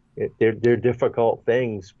 So they're difficult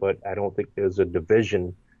things, but I don't think there's a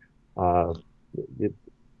division.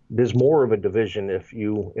 There's more of a division if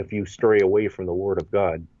you stray away from the Word of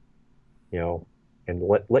God, and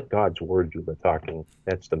let God's Word do the talking.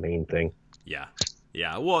 That's the main thing.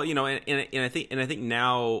 Yeah. Well, and I think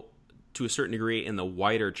now, to a certain degree, in the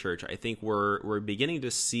wider church, I think we're beginning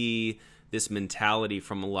to see this mentality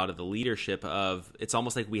from a lot of the leadership of it's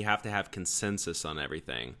almost like we have to have consensus on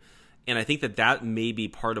everything, and I think that may be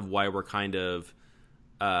part of why we're kind of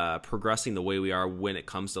progressing the way we are when it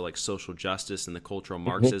comes to like social justice and the cultural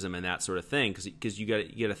Marxism and that sort of thing. Because you got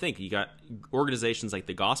to think, you got organizations like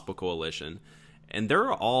the Gospel Coalition, and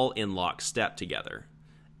they're all in lockstep together.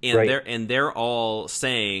 And right. they're all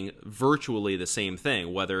saying virtually the same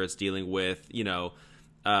thing, whether it's dealing with that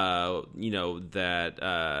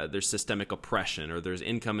there's systemic oppression or there's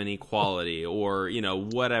income inequality or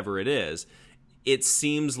whatever it is. It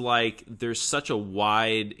seems like there's such a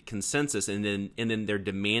wide consensus, and then they're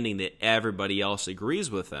demanding that everybody else agrees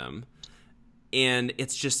with them, and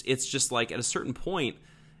it's just like at a certain point,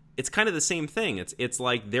 it's kind of the same thing. It's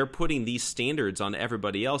like they're putting these standards on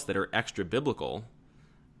everybody else that are extra biblical.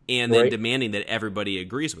 And then demanding that everybody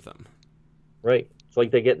agrees with them. Right. It's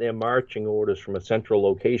like they get their marching orders from a central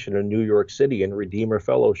location in New York City in Redeemer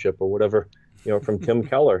Fellowship or whatever, from Tim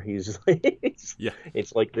Keller. He's it's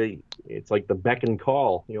like the beck and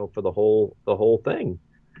call, for the whole thing.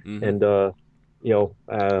 Mm-hmm. And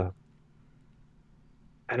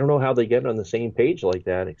I don't know how they get on the same page like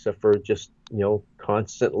that, except for just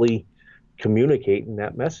constantly communicating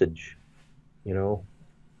that message.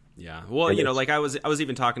 Yeah. Well, like I was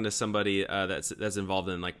even talking to somebody that's involved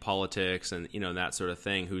in like politics and and that sort of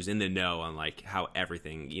thing, who's in the know on like how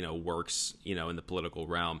everything works in the political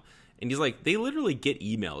realm. And he's like, they literally get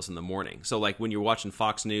emails in the morning. So like when you're watching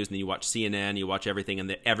Fox News and then you watch CNN, you watch everything,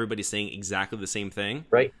 and everybody's saying exactly the same thing.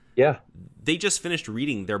 Right. Yeah. They just finished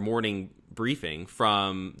reading their morning briefing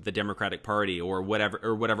from the Democratic Party or whatever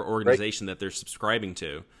organization that they're subscribing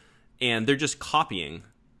to, and they're just copying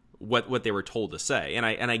what they were told to say. And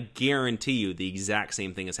I guarantee you the exact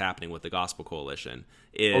same thing is happening with the Gospel Coalition.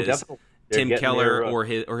 Tim Keller or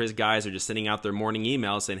his guys are just sending out their morning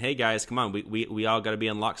emails saying, "Hey guys, come on, we all got to be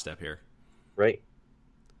in lockstep here." Right.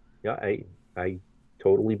 Yeah, I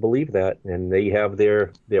totally believe that. And they have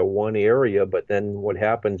their one area, but then what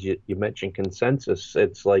happens, you mentioned consensus.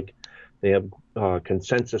 It's like they have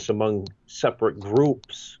consensus among separate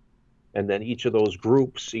groups, and then each of those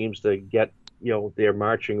groups seems to get their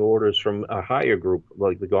marching orders from a higher group,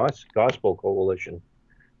 like the Gospel Coalition,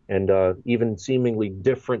 and even seemingly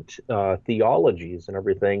different theologies and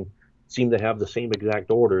everything seem to have the same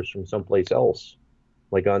exact orders from someplace else.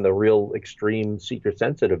 Like on the real extreme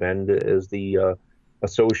seeker-sensitive end is the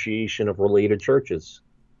Association of Related Churches,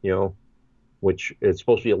 which is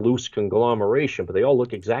supposed to be a loose conglomeration, but they all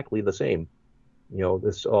look exactly the same.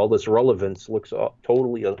 All this relevance looks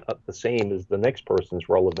totally the same as the next person's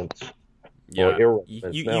relevance. Yeah,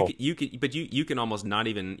 you can almost not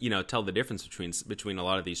even tell the difference between a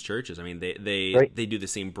lot of these churches. I mean, they Right. do the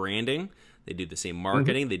same branding, they do the same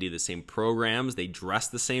marketing, they do the same programs, they dress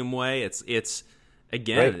the same way. It's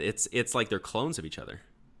again, Right. it's like they're clones of each other.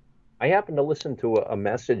 I happened to listen to a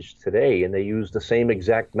message today, and they used the same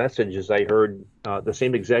exact message as I heard, the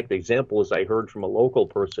same exact example as I heard from a local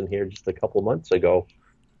person here just a couple months ago.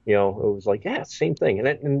 It was like, yeah, same thing,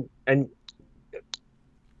 and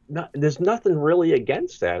there's nothing really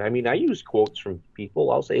against that. I mean, I use quotes from people.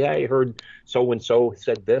 I'll say, yeah, I heard so and so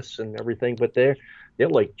said this and everything, but they're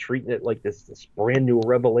like treating it like this brand new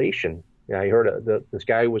revelation. Yeah, I heard this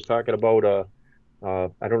guy was talking about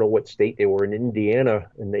I don't know what state they were in, Indiana,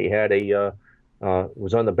 and they had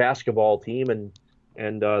was on the basketball team,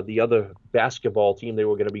 and the other basketball team they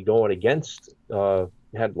were going to be going against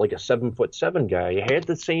had like a 7'7" guy. He had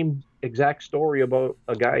the same exact story about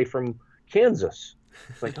a guy from Kansas.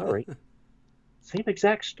 It's like, all right, same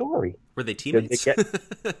exact story. Were they teammates?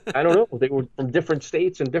 I don't know. They were from different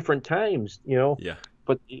states and different times, Yeah.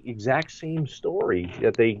 But the exact same story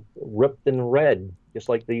that they ripped and read, just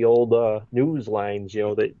like the old news lines,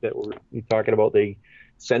 that were you talking about. They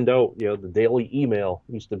send out, the daily email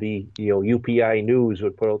used to be, UPI News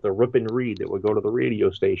would put out the rip and read that would go to the radio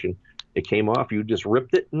station. It came off, you just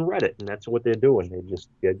ripped it and read it, and that's what they're doing.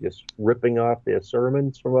 They're just ripping off their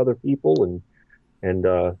sermons from other people and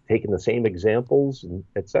taking the same examples, and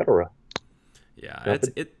etc. Yeah,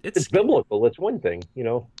 it's biblical. It's one thing,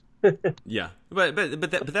 Yeah, but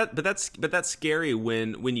that's scary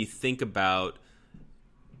when you think about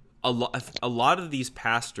a lot of these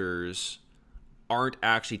pastors aren't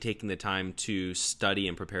actually taking the time to study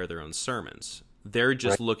and prepare their own sermons. They're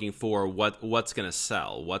just looking for what's going to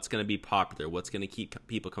sell, what's going to be popular, what's going to keep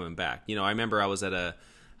people coming back. I remember I was at a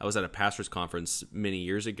pastor's conference many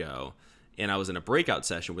years ago, and I was in a breakout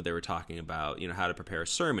session where they were talking about how to prepare a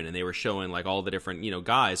sermon, and they were showing like all the different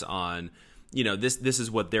guys on this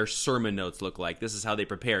is what their sermon notes look like, this is how they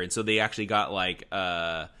prepare. And so they actually got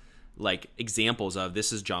like examples of,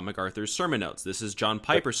 this is John MacArthur's sermon notes, this is John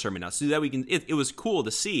Piper's sermon notes, so that we can it was cool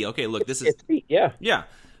to see, okay, look, this is yeah.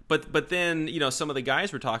 But then some of the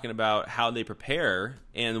guys were talking about how they prepare,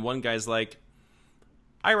 and one guy's like,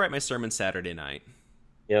 I write my sermon Saturday night.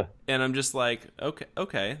 Yeah. And I'm just like,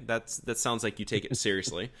 okay, that sounds like you take it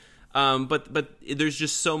seriously. But there's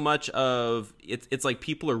just so much of it. It's like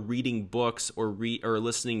people are reading books or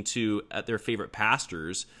listening to their favorite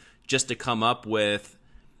pastors just to come up with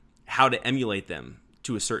how to emulate them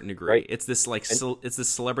to a certain degree. Right. It's this it's this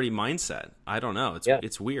celebrity mindset. I don't know.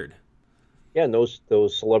 It's weird. Yeah, and those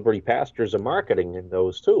celebrity pastors are marketing in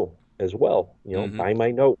those too as well. Buy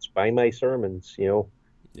my notes, buy my sermons.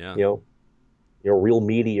 Yeah. Real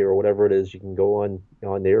media or whatever it is, you can go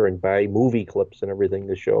on there and buy movie clips and everything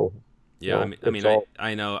to show. Yeah,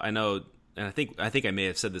 I know, and I think I may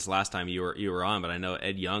have said this last time you were on, but I know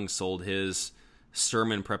Ed Young sold his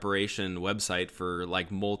sermon preparation website for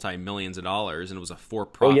like multi-millions of dollars, and it was a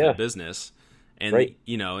for-profit business. And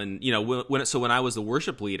when I was the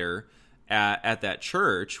worship leader at that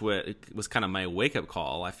church, it was kind of my wake-up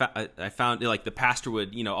call. I found like the pastor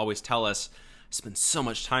would always tell us, spend so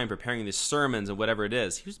much time preparing these sermons and whatever it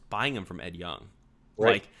is. He was buying them from Ed Young.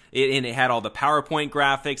 Right. And it had all the PowerPoint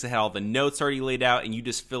graphics, it had all the notes already laid out, and you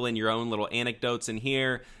just fill in your own little anecdotes in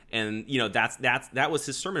here. And that was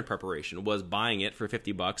his sermon preparation, was buying it for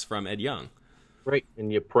 $50 from Ed Young. Right.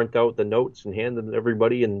 And you print out the notes and hand them to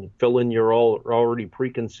everybody and fill in your already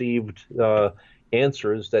preconceived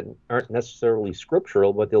answers that aren't necessarily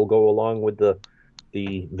scriptural, but they'll go along with the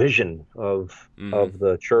vision of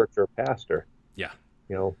the church or pastor. Yeah.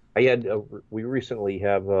 We recently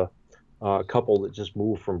have a couple that just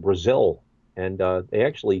moved from Brazil, and they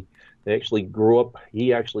actually grew up.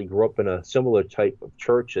 He actually grew up in a similar type of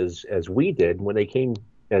church as we did when they came,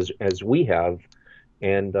 as we have.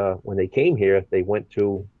 And when they came here, they went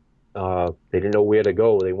to they didn't know where to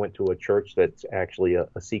go. They went to a church that's actually a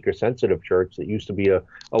seeker-sensitive church that used to be a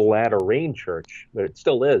latter-rain church, but it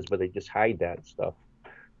still is. But they just hide that stuff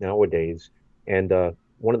nowadays. And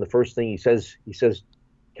one of the first things he says,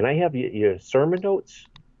 "Can I have your sermon notes?"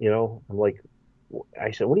 I'm like,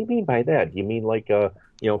 I said, "What do you mean by that? You mean like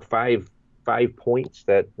 5 points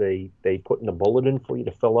that they put in a bulletin for you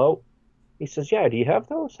to fill out?" He says, "Yeah, do you have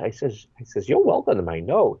those?" I says, "You're welcome to my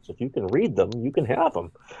notes. If you can read them, you can have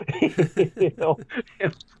them."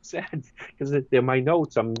 It's sad because they're my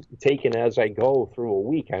notes. I'm taking as I go through a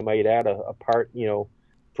week. I might add a part,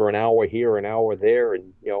 for an hour here, an hour there,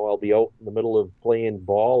 and I'll be out in the middle of playing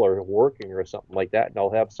ball or working or something like that, and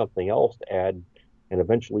I'll have something else to add, and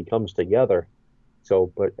eventually comes together.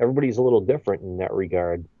 So, but everybody's a little different in that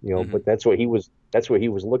regard, But that's what he was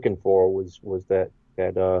looking for was that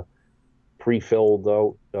pre-filled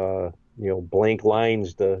out blank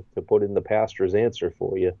lines to put in the pastor's answer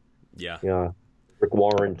for you. Yeah. Rick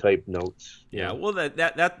Warren type notes. Yeah, well,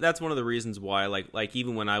 that's one of the reasons why, like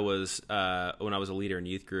even when I was a leader in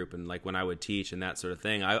youth group, and like when I would teach and that sort of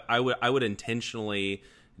thing, I would intentionally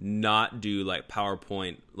not do like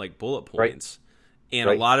PowerPoint like bullet points, and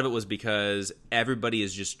a lot of it was because everybody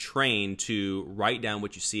is just trained to write down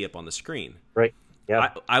what you see up on the screen. Right.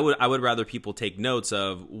 Yeah. I would rather people take notes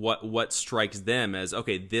of what strikes them as,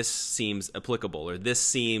 okay, this seems applicable, or this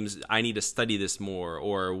seems I need to study this more,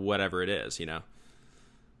 or whatever it is,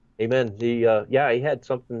 Amen. I had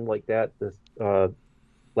something like that this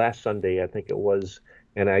last Sunday, I think it was,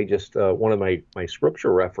 and I just one of my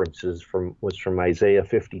scripture references was from Isaiah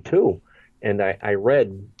 52, and I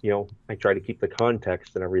read, I try to keep the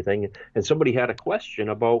context and everything, and somebody had a question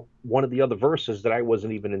about one of the other verses that I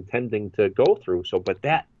wasn't even intending to go through. So, but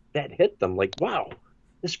that hit them like, wow,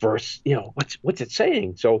 this verse, what's it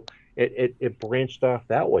saying? So it branched off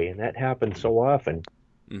that way, and that happens so often.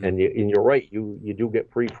 Mm-hmm. And you're right. You do get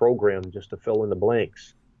pre-programmed just to fill in the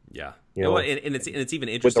blanks. Yeah. And it's even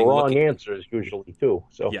interesting with the wrong answers usually too.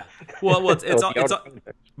 So yeah. Well, but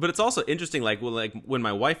it's also interesting. Like when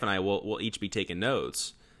my wife and I will each be taking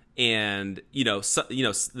notes, and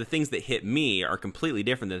the things that hit me are completely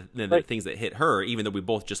different than the things that hit her, even though we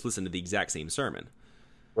both just listened to the exact same sermon.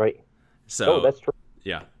 Right. So that's true.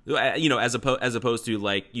 Yeah, as opposed to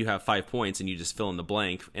like you have 5 points and you just fill in the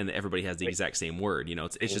blank and everybody has the exact same word.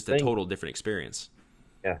 It's just a total different experience.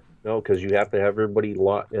 Yeah, no, because you have to have everybody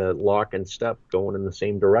lock and step going in the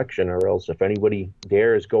same direction, or else if anybody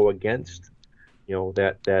dares go against,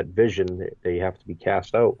 that vision, they have to be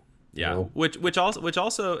cast out. Yeah, which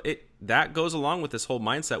also that goes along with this whole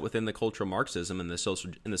mindset within the cultural Marxism and the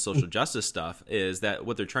social justice stuff, is that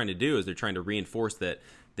what they're trying to do is they're trying to reinforce that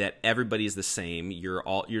everybody's the same. You're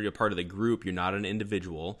a part of the group. You're not an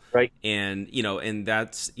individual. Right. And and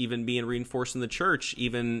that's even being reinforced in the church.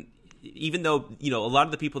 Even though a lot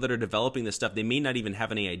of the people that are developing this stuff, they may not even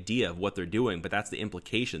have any idea of what they're doing, but that's the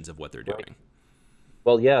implications of what they're doing.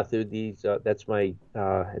 Well, yeah, through these, that's my.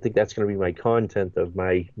 I think that's going to be my content of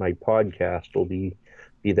my podcast. Will be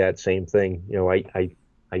that same thing. I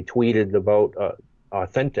tweeted about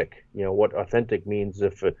authentic. What authentic means,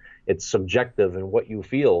 if it's subjective and what you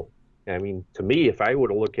feel. I mean, to me, if I were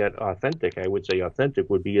to look at authentic, I would say authentic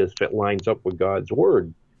would be if it lines up with God's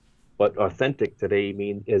word. But authentic today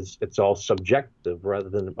it's all subjective rather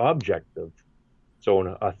than objective. So an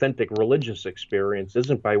authentic religious experience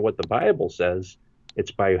isn't by what the Bible says.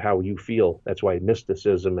 It's by how you feel. That's why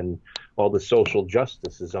mysticism and all the social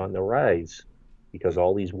justice is on the rise, because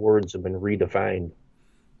all these words have been redefined.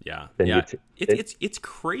 Yeah, it's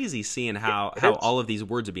crazy seeing how all of these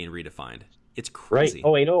words are being redefined. It's crazy. Right.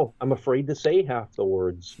 Oh, I know. I'm afraid to say half the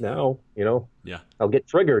words now. Yeah. I'll get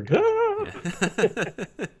triggered.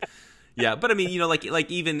 Yeah, but I mean, like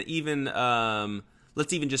even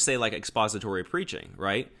let's even just say like expository preaching,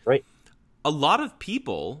 right? Right. A lot of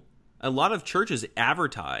churches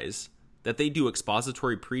advertise that they do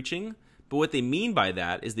expository preaching, but what they mean by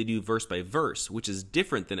that is they do verse by verse, which is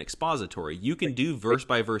different than expository. You can do verse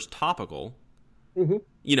by verse topical. Mm-hmm.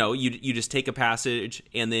 You just take a passage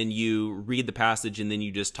and then you read the passage and then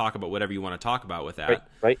you just talk about whatever you want to talk about with that.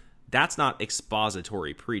 Right. That's not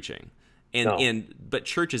expository preaching. No. But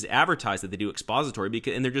churches advertise that they do expository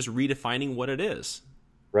and they're just redefining what it is.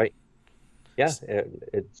 Right. Yeah,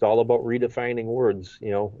 it's all about redefining words,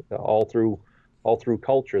 all through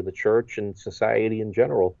culture, the church and society in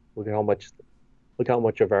general. Look how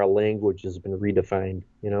much of our language has been redefined,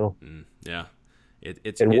 Yeah.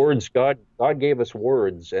 Words, God gave us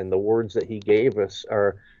words, and the words that he gave us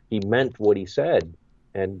he meant what he said.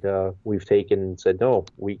 And we've taken and said, no,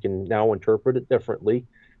 we can now interpret it differently.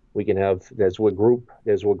 We can have, that's where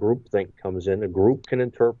groupthink comes in. A group can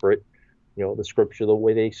interpret, the scripture the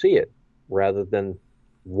way they see it, rather than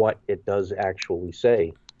what it does actually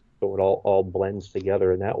say. So it all blends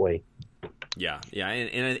together in that way. Yeah,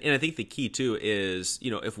 and I think the key too is,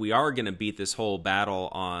 if we are going to beat this whole battle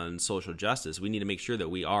on social justice, we need to make sure that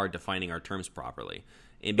we are defining our terms properly.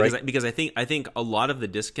 And because I think a lot of the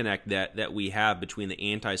disconnect that we have between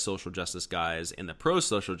the anti-social justice guys and the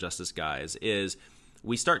pro-social justice guys is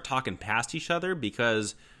we start talking past each other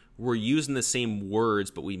because we're using the same words,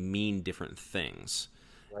 but we mean different things.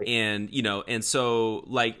 Right. And and so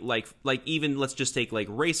like even let's just take like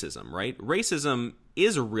racism, right? Racism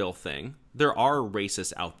is a real thing. There are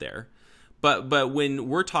racists out there. But when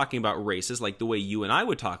we're talking about races, like the way you and I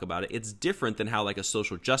would talk about it, it's different than how like a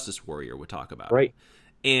social justice warrior would talk about right.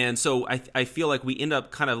 it. And so I feel like we end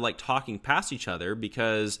up kind of like talking past each other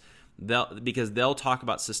because they'll talk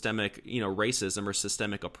about systemic racism or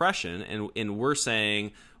systemic oppression, and we're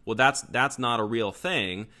saying, well, that's not a real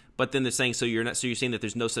thing. But then they're saying, so you're saying that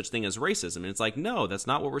there's no such thing as racism, and it's like, no, that's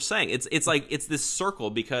not what we're saying. It's like it's this circle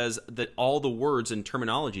because all the words and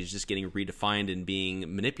terminology is just getting redefined and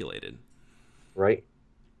being manipulated. Right.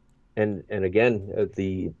 And again,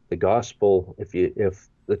 the gospel, if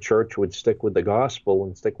the church would stick with the gospel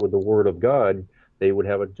and stick with the word of God, they would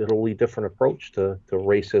have a totally different approach to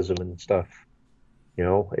racism and stuff.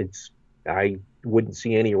 I wouldn't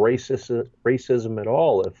see any racism at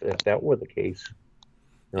all if that were the case.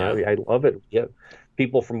 I love it. Yeah,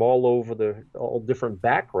 people from all different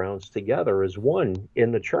backgrounds together as one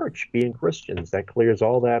in the church, being Christians. That clears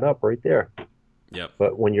all that up right there. Yep.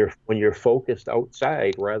 But when you're focused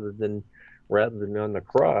outside rather than on the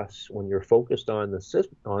cross, when you're focused on the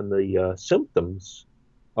symptoms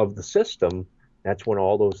of the system, that's when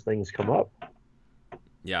all those things come up.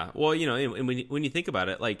 Yeah. Well, and when you think about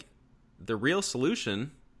it, like the real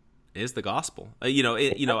solution is the gospel.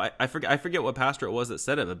 I forget what pastor it was that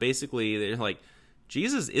said it, but basically they're like,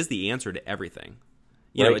 Jesus is the answer to everything.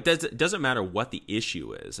 It doesn't matter what the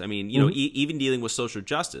issue is. I mean, even dealing with social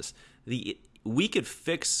justice, we could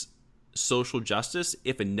fix social justice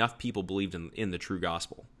if enough people believed in the true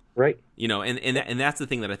gospel. Right. And that's the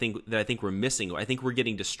thing that I think we're missing. I think we're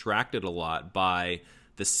getting distracted a lot by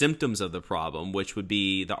the symptoms of the problem, which would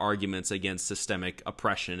be the arguments against systemic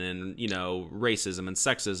oppression and, racism and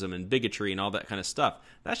sexism and bigotry and all that kind of stuff.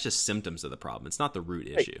 That's just symptoms of the problem. It's not the root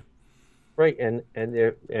issue. Right. And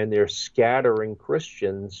they're scattering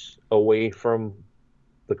Christians away from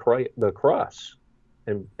the cross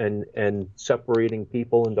and separating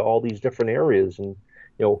people into all these different areas and,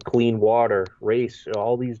 clean water, race,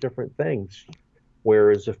 all these different things.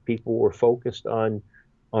 Whereas if people were focused on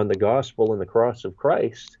the gospel and the cross of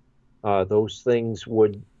Christ, those things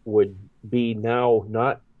would be now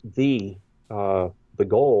not the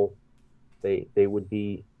goal. They would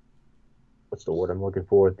be, what's the word I'm looking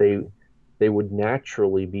for? They would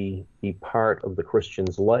naturally be part of the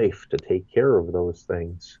Christian's life to take care of those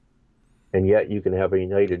things. And yet you can have a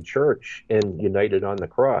united church and united on the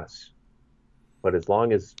cross. But as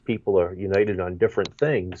long as people are united on different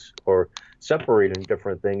things or separated in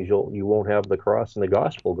different things, you won't have the cross and the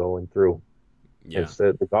gospel going through. Yeah.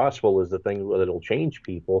 The gospel is the thing that'll change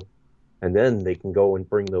people, and then they can go and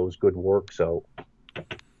bring those good works out.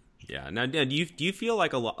 Yeah. Now, do you feel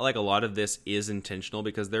like a lot of this is intentional,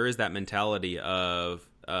 because there is that mentality of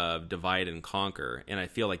divide and conquer, and I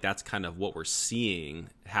feel like that's kind of what we're seeing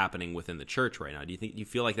happening within the church right now. Do you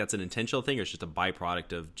feel like that's an intentional thing, or it's just a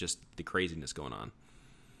byproduct of just the craziness going on?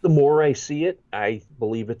 The more I see it, I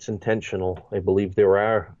believe it's intentional. I believe there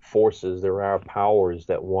are forces, there are powers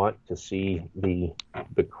that want to see the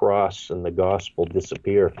cross and the gospel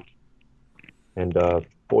disappear. And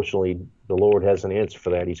fortunately, the Lord has an answer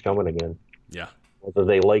for that. He's coming again. Yeah. Whether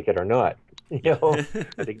they like it or not. I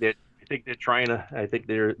think they're trying to. I think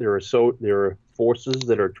there are forces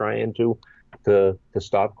that are trying to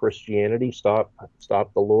stop Christianity, stop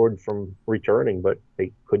the Lord from returning, but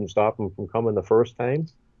they couldn't stop him from coming the first time.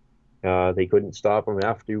 They couldn't stop him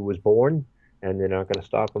after he was born, and they're not going to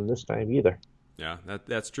stop him this time either. Yeah,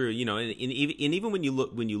 that's true. And even when you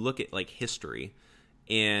look at like history,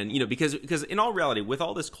 and because in all reality, with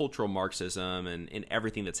all this cultural Marxism and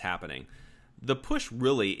everything that's happening, the push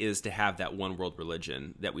really is to have that one world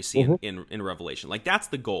religion that we see in Revelation. Like, that's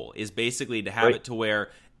the goal, is basically to have it to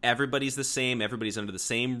where everybody's the same, everybody's under the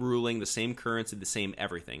same ruling, the same currency, the same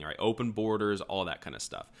everything, right? Open borders, all that kind of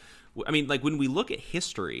stuff. I mean, like, when we look at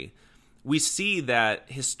history, we see that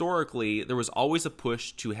historically there was always a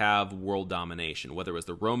push to have world domination, whether it was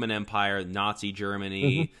the Roman Empire, Nazi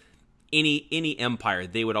Germany, any empire.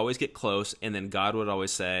 They would always get close, and then God would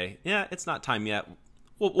always say, yeah, it's not time yet.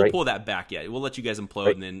 We'll pull that back yet. We'll let you guys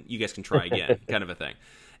implode, and then you guys can try again, kind of a thing.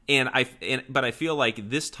 But I feel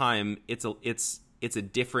like this time it's a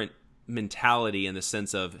different mentality, in the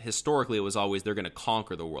sense of, historically it was always they're going to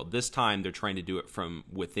conquer the world. This time they're trying to do it from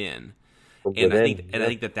within. And I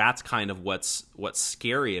think that's kind of what's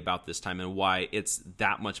scary about this time, and why it's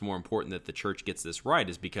that much more important that the church gets this right,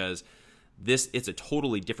 is because it's a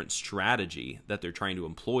totally different strategy that they're trying to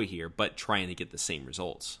employ here, but trying to get the same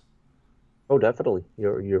results. Oh, definitely.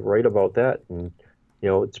 You're right about that. And,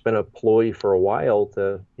 it's been a ploy for a while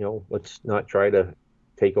to, let's not try to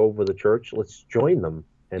take over the church. Let's join them.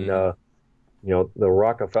 And the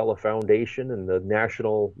Rockefeller Foundation and the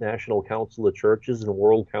National Council of Churches and the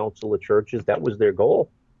World Council of Churches, that was their goal,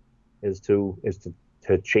 is to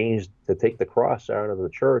change, to take the cross out of the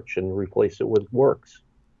church and replace it with works.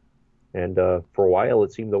 And for a while,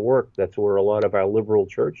 it seemed to work. That's where a lot of our liberal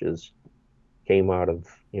churches came out of,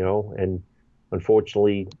 and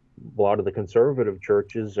unfortunately, a lot of the conservative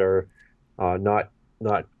churches are not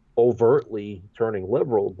overtly turning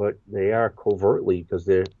liberal, but they are covertly, because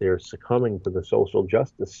they're succumbing to the social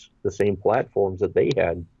justice, the same platforms that they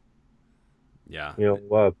had. Yeah.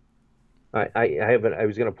 I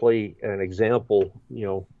was going to play an example,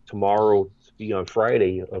 tomorrow, to be on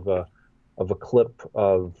Friday, of a clip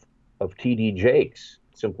of T.D. Jakes.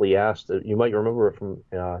 Simply asked, you might remember it from,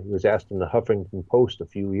 he was asked in the Huffington Post a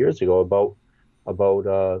few years ago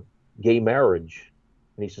about gay marriage.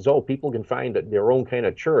 And he says, people can find their own kind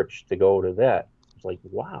of church to go to that. It's like,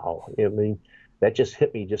 wow. I mean, that just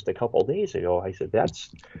hit me just a couple of days ago. I said,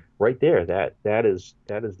 that's right there. That is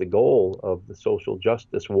the goal of the social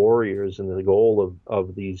justice warriors, and the goal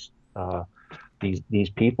of these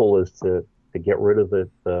people is to get rid of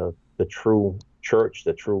the true church,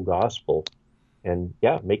 the true gospel. And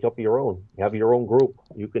make up your own. Have your own group.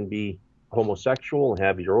 You can be homosexual and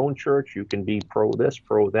have your own church. You can be pro this,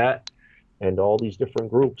 pro that, and all these different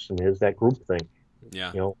groups. And there's that group thing.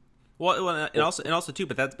 Yeah. Well, and also too,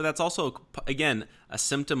 but that's also, again, a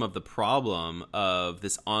symptom of the problem of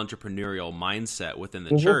this entrepreneurial mindset within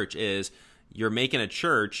the church. Is you're making a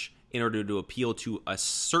church in order to appeal to a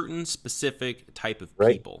certain specific type of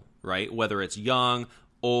people, right? Whether it's young,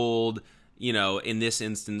 old, in this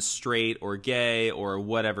instance, straight or gay or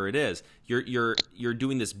whatever it is. You're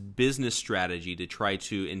doing this business strategy to try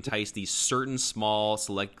to entice these certain small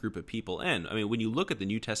select group of people in. I mean, when you look at the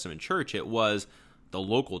New Testament church, it was the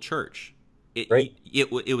local church.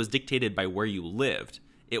 It was dictated by where you lived.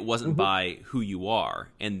 It wasn't by who you are.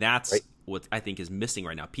 And that's what I think is missing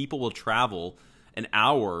right now. People will travel an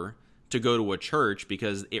hour to go to a church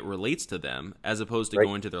because it relates to them, as opposed to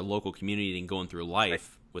going to their local community and going through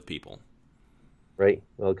life with people. Right.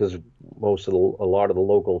 Well, because a lot of the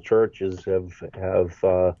local churches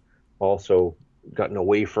have also gotten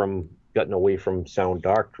away from sound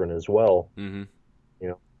doctrine as well.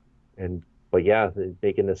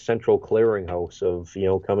 Making a central clearinghouse of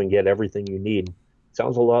come and get everything you need.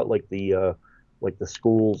 Sounds a lot like the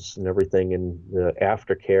schools and everything, and the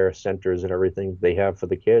aftercare centers and everything they have for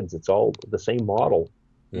the kids. It's all the same model.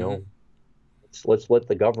 Let's let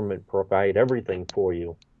the government provide everything for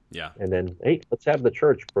you. Yeah. And then, let's have the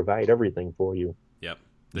church provide everything for you. Yep.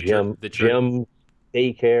 The gym,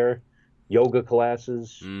 daycare, yoga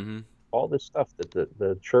classes, all this stuff that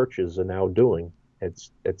the churches are now doing.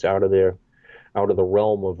 It's out of the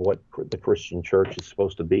realm of what the Christian church is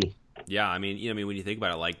supposed to be. Yeah, I mean, when you think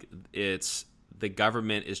about it, like, it's the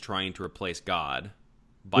government is trying to replace God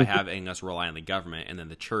by having us rely on the government, and then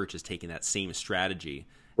the church is taking that same strategy.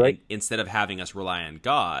 Right. Instead of having us rely on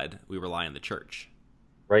God, we rely on the church.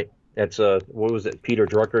 Right. That's what was it? Peter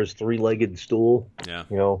Drucker's three-legged stool. Yeah.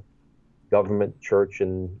 Government, church,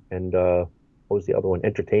 and what was the other one?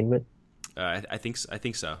 Entertainment. I think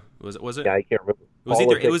so. Was it? Yeah, I can't remember.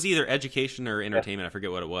 It was either education or entertainment. I forget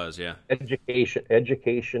what it was. Yeah.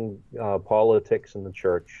 Education, politics, and the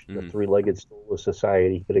church. The three-legged stool of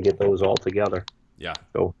society. Got to get those all together. Yeah.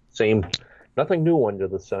 So nothing new under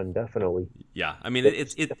the sun. Definitely. Yeah. I mean,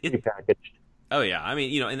 it's packaged. Oh yeah, I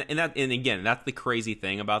mean, and again, that's the crazy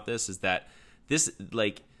thing about this, is that this,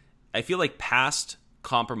 like, I feel like past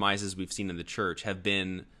compromises we've seen in the church have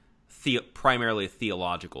been primarily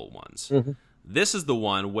theological ones. This is the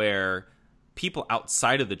one where people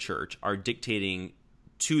outside of the church are dictating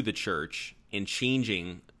to the church and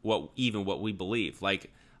changing what we believe.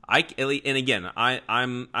 Like,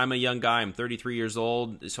 I'm a young guy. I'm 33 years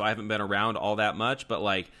old, so I haven't been around all that much, but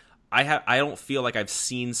like, I don't feel like I've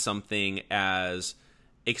seen something as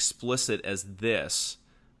explicit as this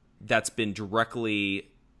that's been directly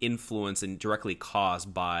influenced and directly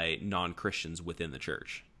caused by non-Christians within the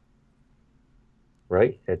church.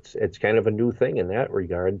 Right. It's kind of a new thing in that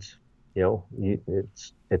regards.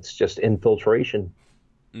 It's just infiltration.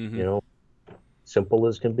 Simple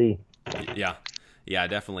as can be. Yeah. Yeah,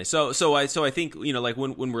 definitely. So I think, like,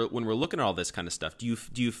 when we're looking at all this kind of stuff, do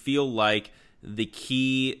you feel like the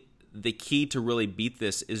key to really beat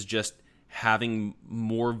this is just having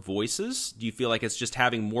more voices? Do you feel like it's just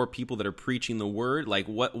having more people that are preaching the word? Like,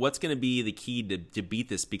 what's going to be the key to beat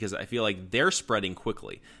this? Because I feel like they're spreading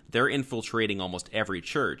quickly. They're infiltrating almost every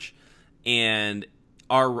church. And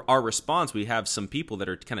our response, we have some people that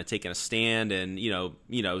are kind of taking a stand and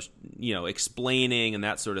explaining and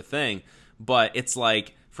that sort of thing. But it's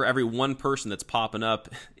like for every one person that's popping up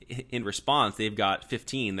in response, they've got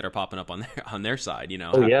 15 that are popping up on their side.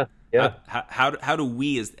 Oh, yeah. How do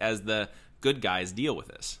we as the good guys deal with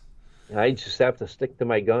this? I just have to stick to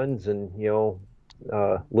my guns and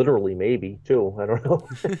literally maybe too. I don't know.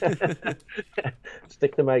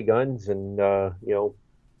 Stick to my guns and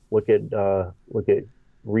look at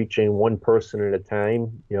reaching one person at a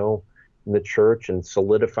time. In the church and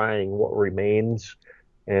solidifying what remains.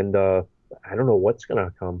 And I don't know what's going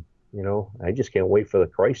to come. I just can't wait for the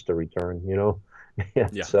Christ to return.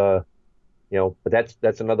 It's, but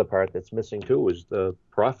that's another part that's missing too, is the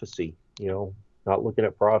prophecy. Not looking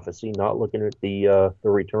at prophecy, not looking at the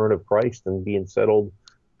return of Christ and being settled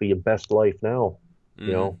for your best life now.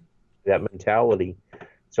 That mentality.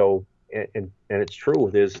 So, and it's true.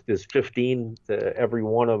 There's 15 to every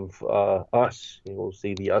one of us. We'll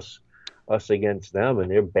see the us against them, and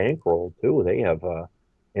they're bankrolled too. They have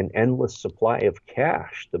an endless supply of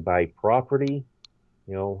cash to buy property.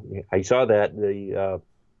 I saw that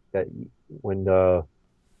that when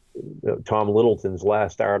Tom Littleton's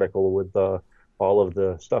last article with all of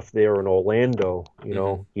the stuff there in Orlando,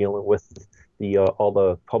 dealing with the all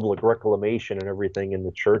the public reclamation and everything in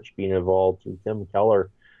the church being involved through Tim Keller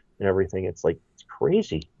and everything. It's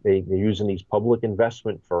crazy. They're using these public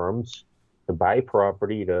investment firms to buy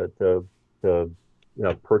property to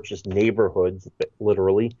purchase neighborhoods,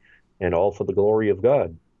 literally, and all for the glory of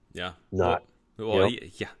God. Yeah. Not.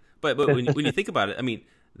 Yeah. But when you think about it, I mean,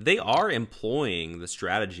 they are employing the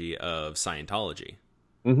strategy of Scientology.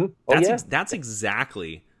 Mm-hmm. That's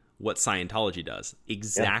exactly what Scientology does.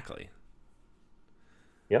 Exactly.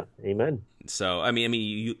 Yeah. Amen. So I mean,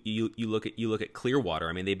 you look at Clearwater.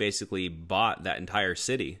 I mean, they basically bought that entire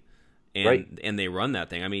city, and they run that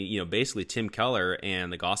thing. I mean, basically Tim Keller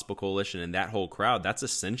and the Gospel Coalition and that whole crowd. That's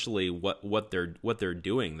essentially what they're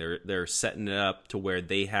doing. They're setting it up to where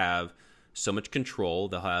they have so much control.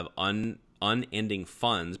 They'll have unending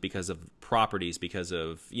funds because of properties, because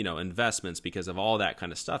of investments, because of all that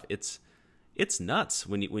kind of stuff. It's nuts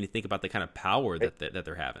when you think about the kind of power that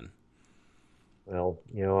they're having. Well,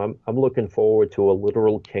 I'm looking forward to a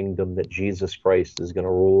literal kingdom that Jesus Christ is going to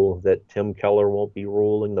rule, that Tim Keller won't be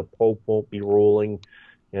ruling, the Pope won't be ruling,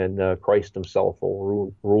 and Christ himself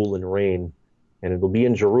will rule and reign. And it'll be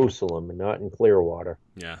in Jerusalem and not in Clearwater.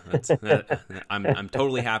 Yeah, I'm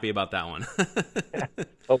totally happy about that one.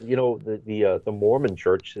 Oh, the Mormon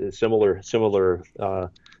Church is similar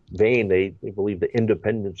vein. They believe that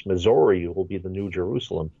Independence, Missouri, will be the new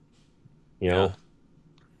Jerusalem. It's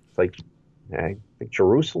like, I think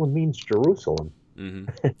Jerusalem means Jerusalem.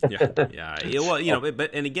 Mm-hmm. Yeah. Well,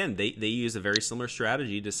 but again, they use a very similar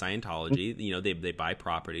strategy to Scientology. They buy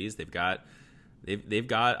properties. They've got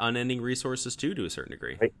unending resources too, to a certain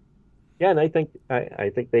degree. Right. Yeah, and I think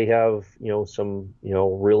they have some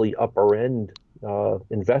really upper end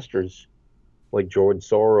investors like George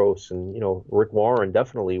Soros, and Rick Warren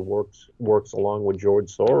definitely works along with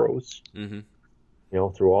George Soros. Mm-hmm.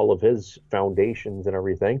 Through all of his foundations and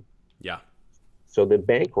everything. Yeah. So they're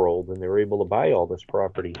bankrolled and they're able to buy all this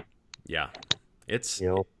property. Yeah, it's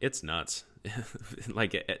nuts. I'm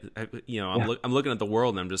looking at the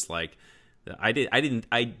world and I'm just like,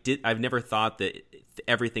 I've never thought that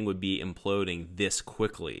everything would be imploding this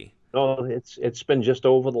quickly. No, it's been just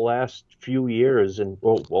over the last few years, and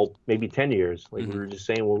well, maybe 10 years. Like we were just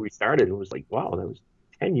saying when we started, it was like, wow, that was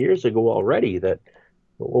 10 years ago already. What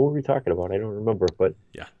were we talking about? I don't remember, but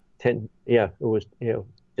it was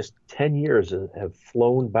just 10 years have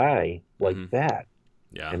flown by like that.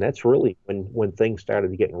 Yeah, and that's really when things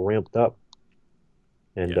started getting ramped up,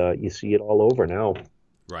 and you see it all over now.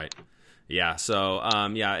 Right. Yeah. So,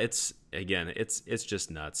 it's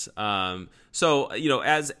just nuts. So,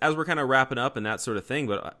 as we're kind of wrapping up and that sort of thing,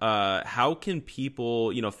 but, how can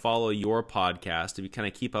people, follow your podcast to kind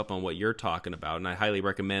of keep up on what you're talking about? And I highly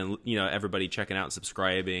recommend, everybody checking out and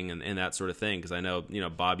subscribing and that sort of thing. Cause I know,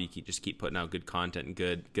 Bob, you keep putting out good content and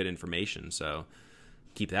good information. So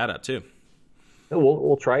keep that up too.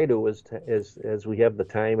 We'll try to, as we have the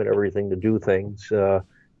time and everything to do things,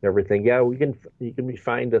 everything. Yeah, you can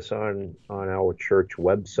find us on our church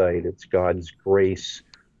website. It's God's Grace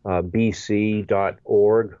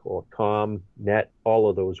bc.org or .com.net. All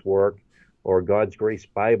of those work, or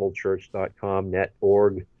godsgracebiblechurch.com, net,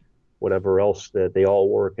 org, whatever else, that they all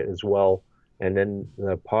work as well. And then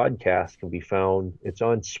the podcast can be found. It's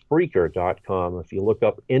on Spreaker.com. If you look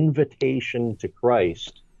up Invitation to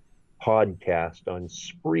Christ podcast on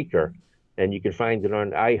Spreaker, and you can find it on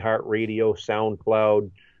iHeartRadio, SoundCloud,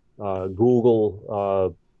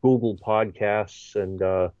 Google Podcasts, and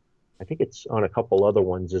I think it's on a couple other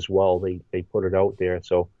ones as well. They put it out there,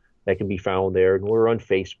 so that can be found there. And we're on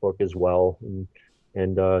Facebook as well,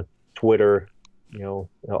 and Twitter,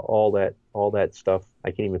 all that stuff.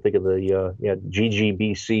 I can't even think of the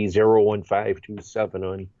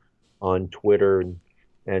GGBC01527 on Twitter,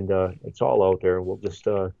 and it's all out there. We'll just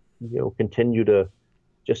continue to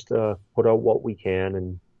just put out what we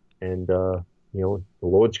can, and the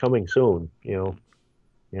Lord's coming soon. I'm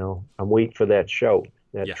waiting for that shout,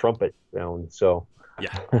 that trumpet sound. So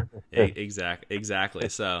exactly.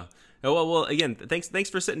 So. Well, again, thanks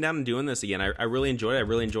for sitting down and doing this again. I really enjoy it. I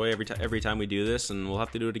really enjoy every time we do this, and we'll have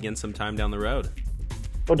to do it again sometime down the road.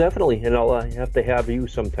 Oh, definitely. And I'll have to have you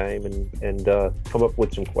sometime and come up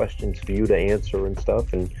with some questions for you to answer and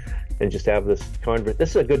stuff, and just have this conversation. This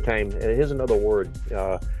is a good time. Here's another word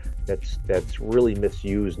that's really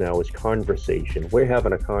misused now is conversation. We're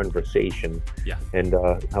having a conversation. Yeah. And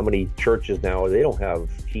how many churches now, they don't have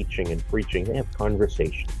teaching and preaching. They have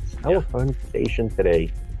conversations. Our conversation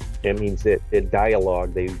today. That means that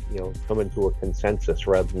dialogue, they come into a consensus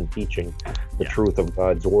rather than teaching the truth of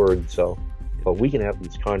God's word. So, but we can have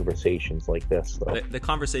these conversations like this. Though. The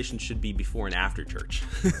conversation should be before and after church.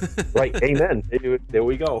 Right. Amen. There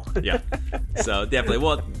we go. Yeah. So definitely.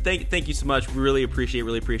 Well, thank you so much. We really appreciate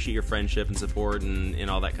your friendship and support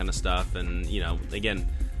and all that kind of stuff. And again,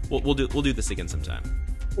 we'll do this again sometime.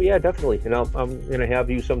 Well, yeah, definitely. And I'm going to have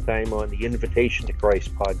you sometime on the Invitation to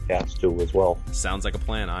Christ podcast too as well. Sounds like a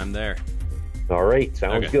plan. I'm there. All right.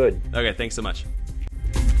 Sounds good. Okay. Thanks so much.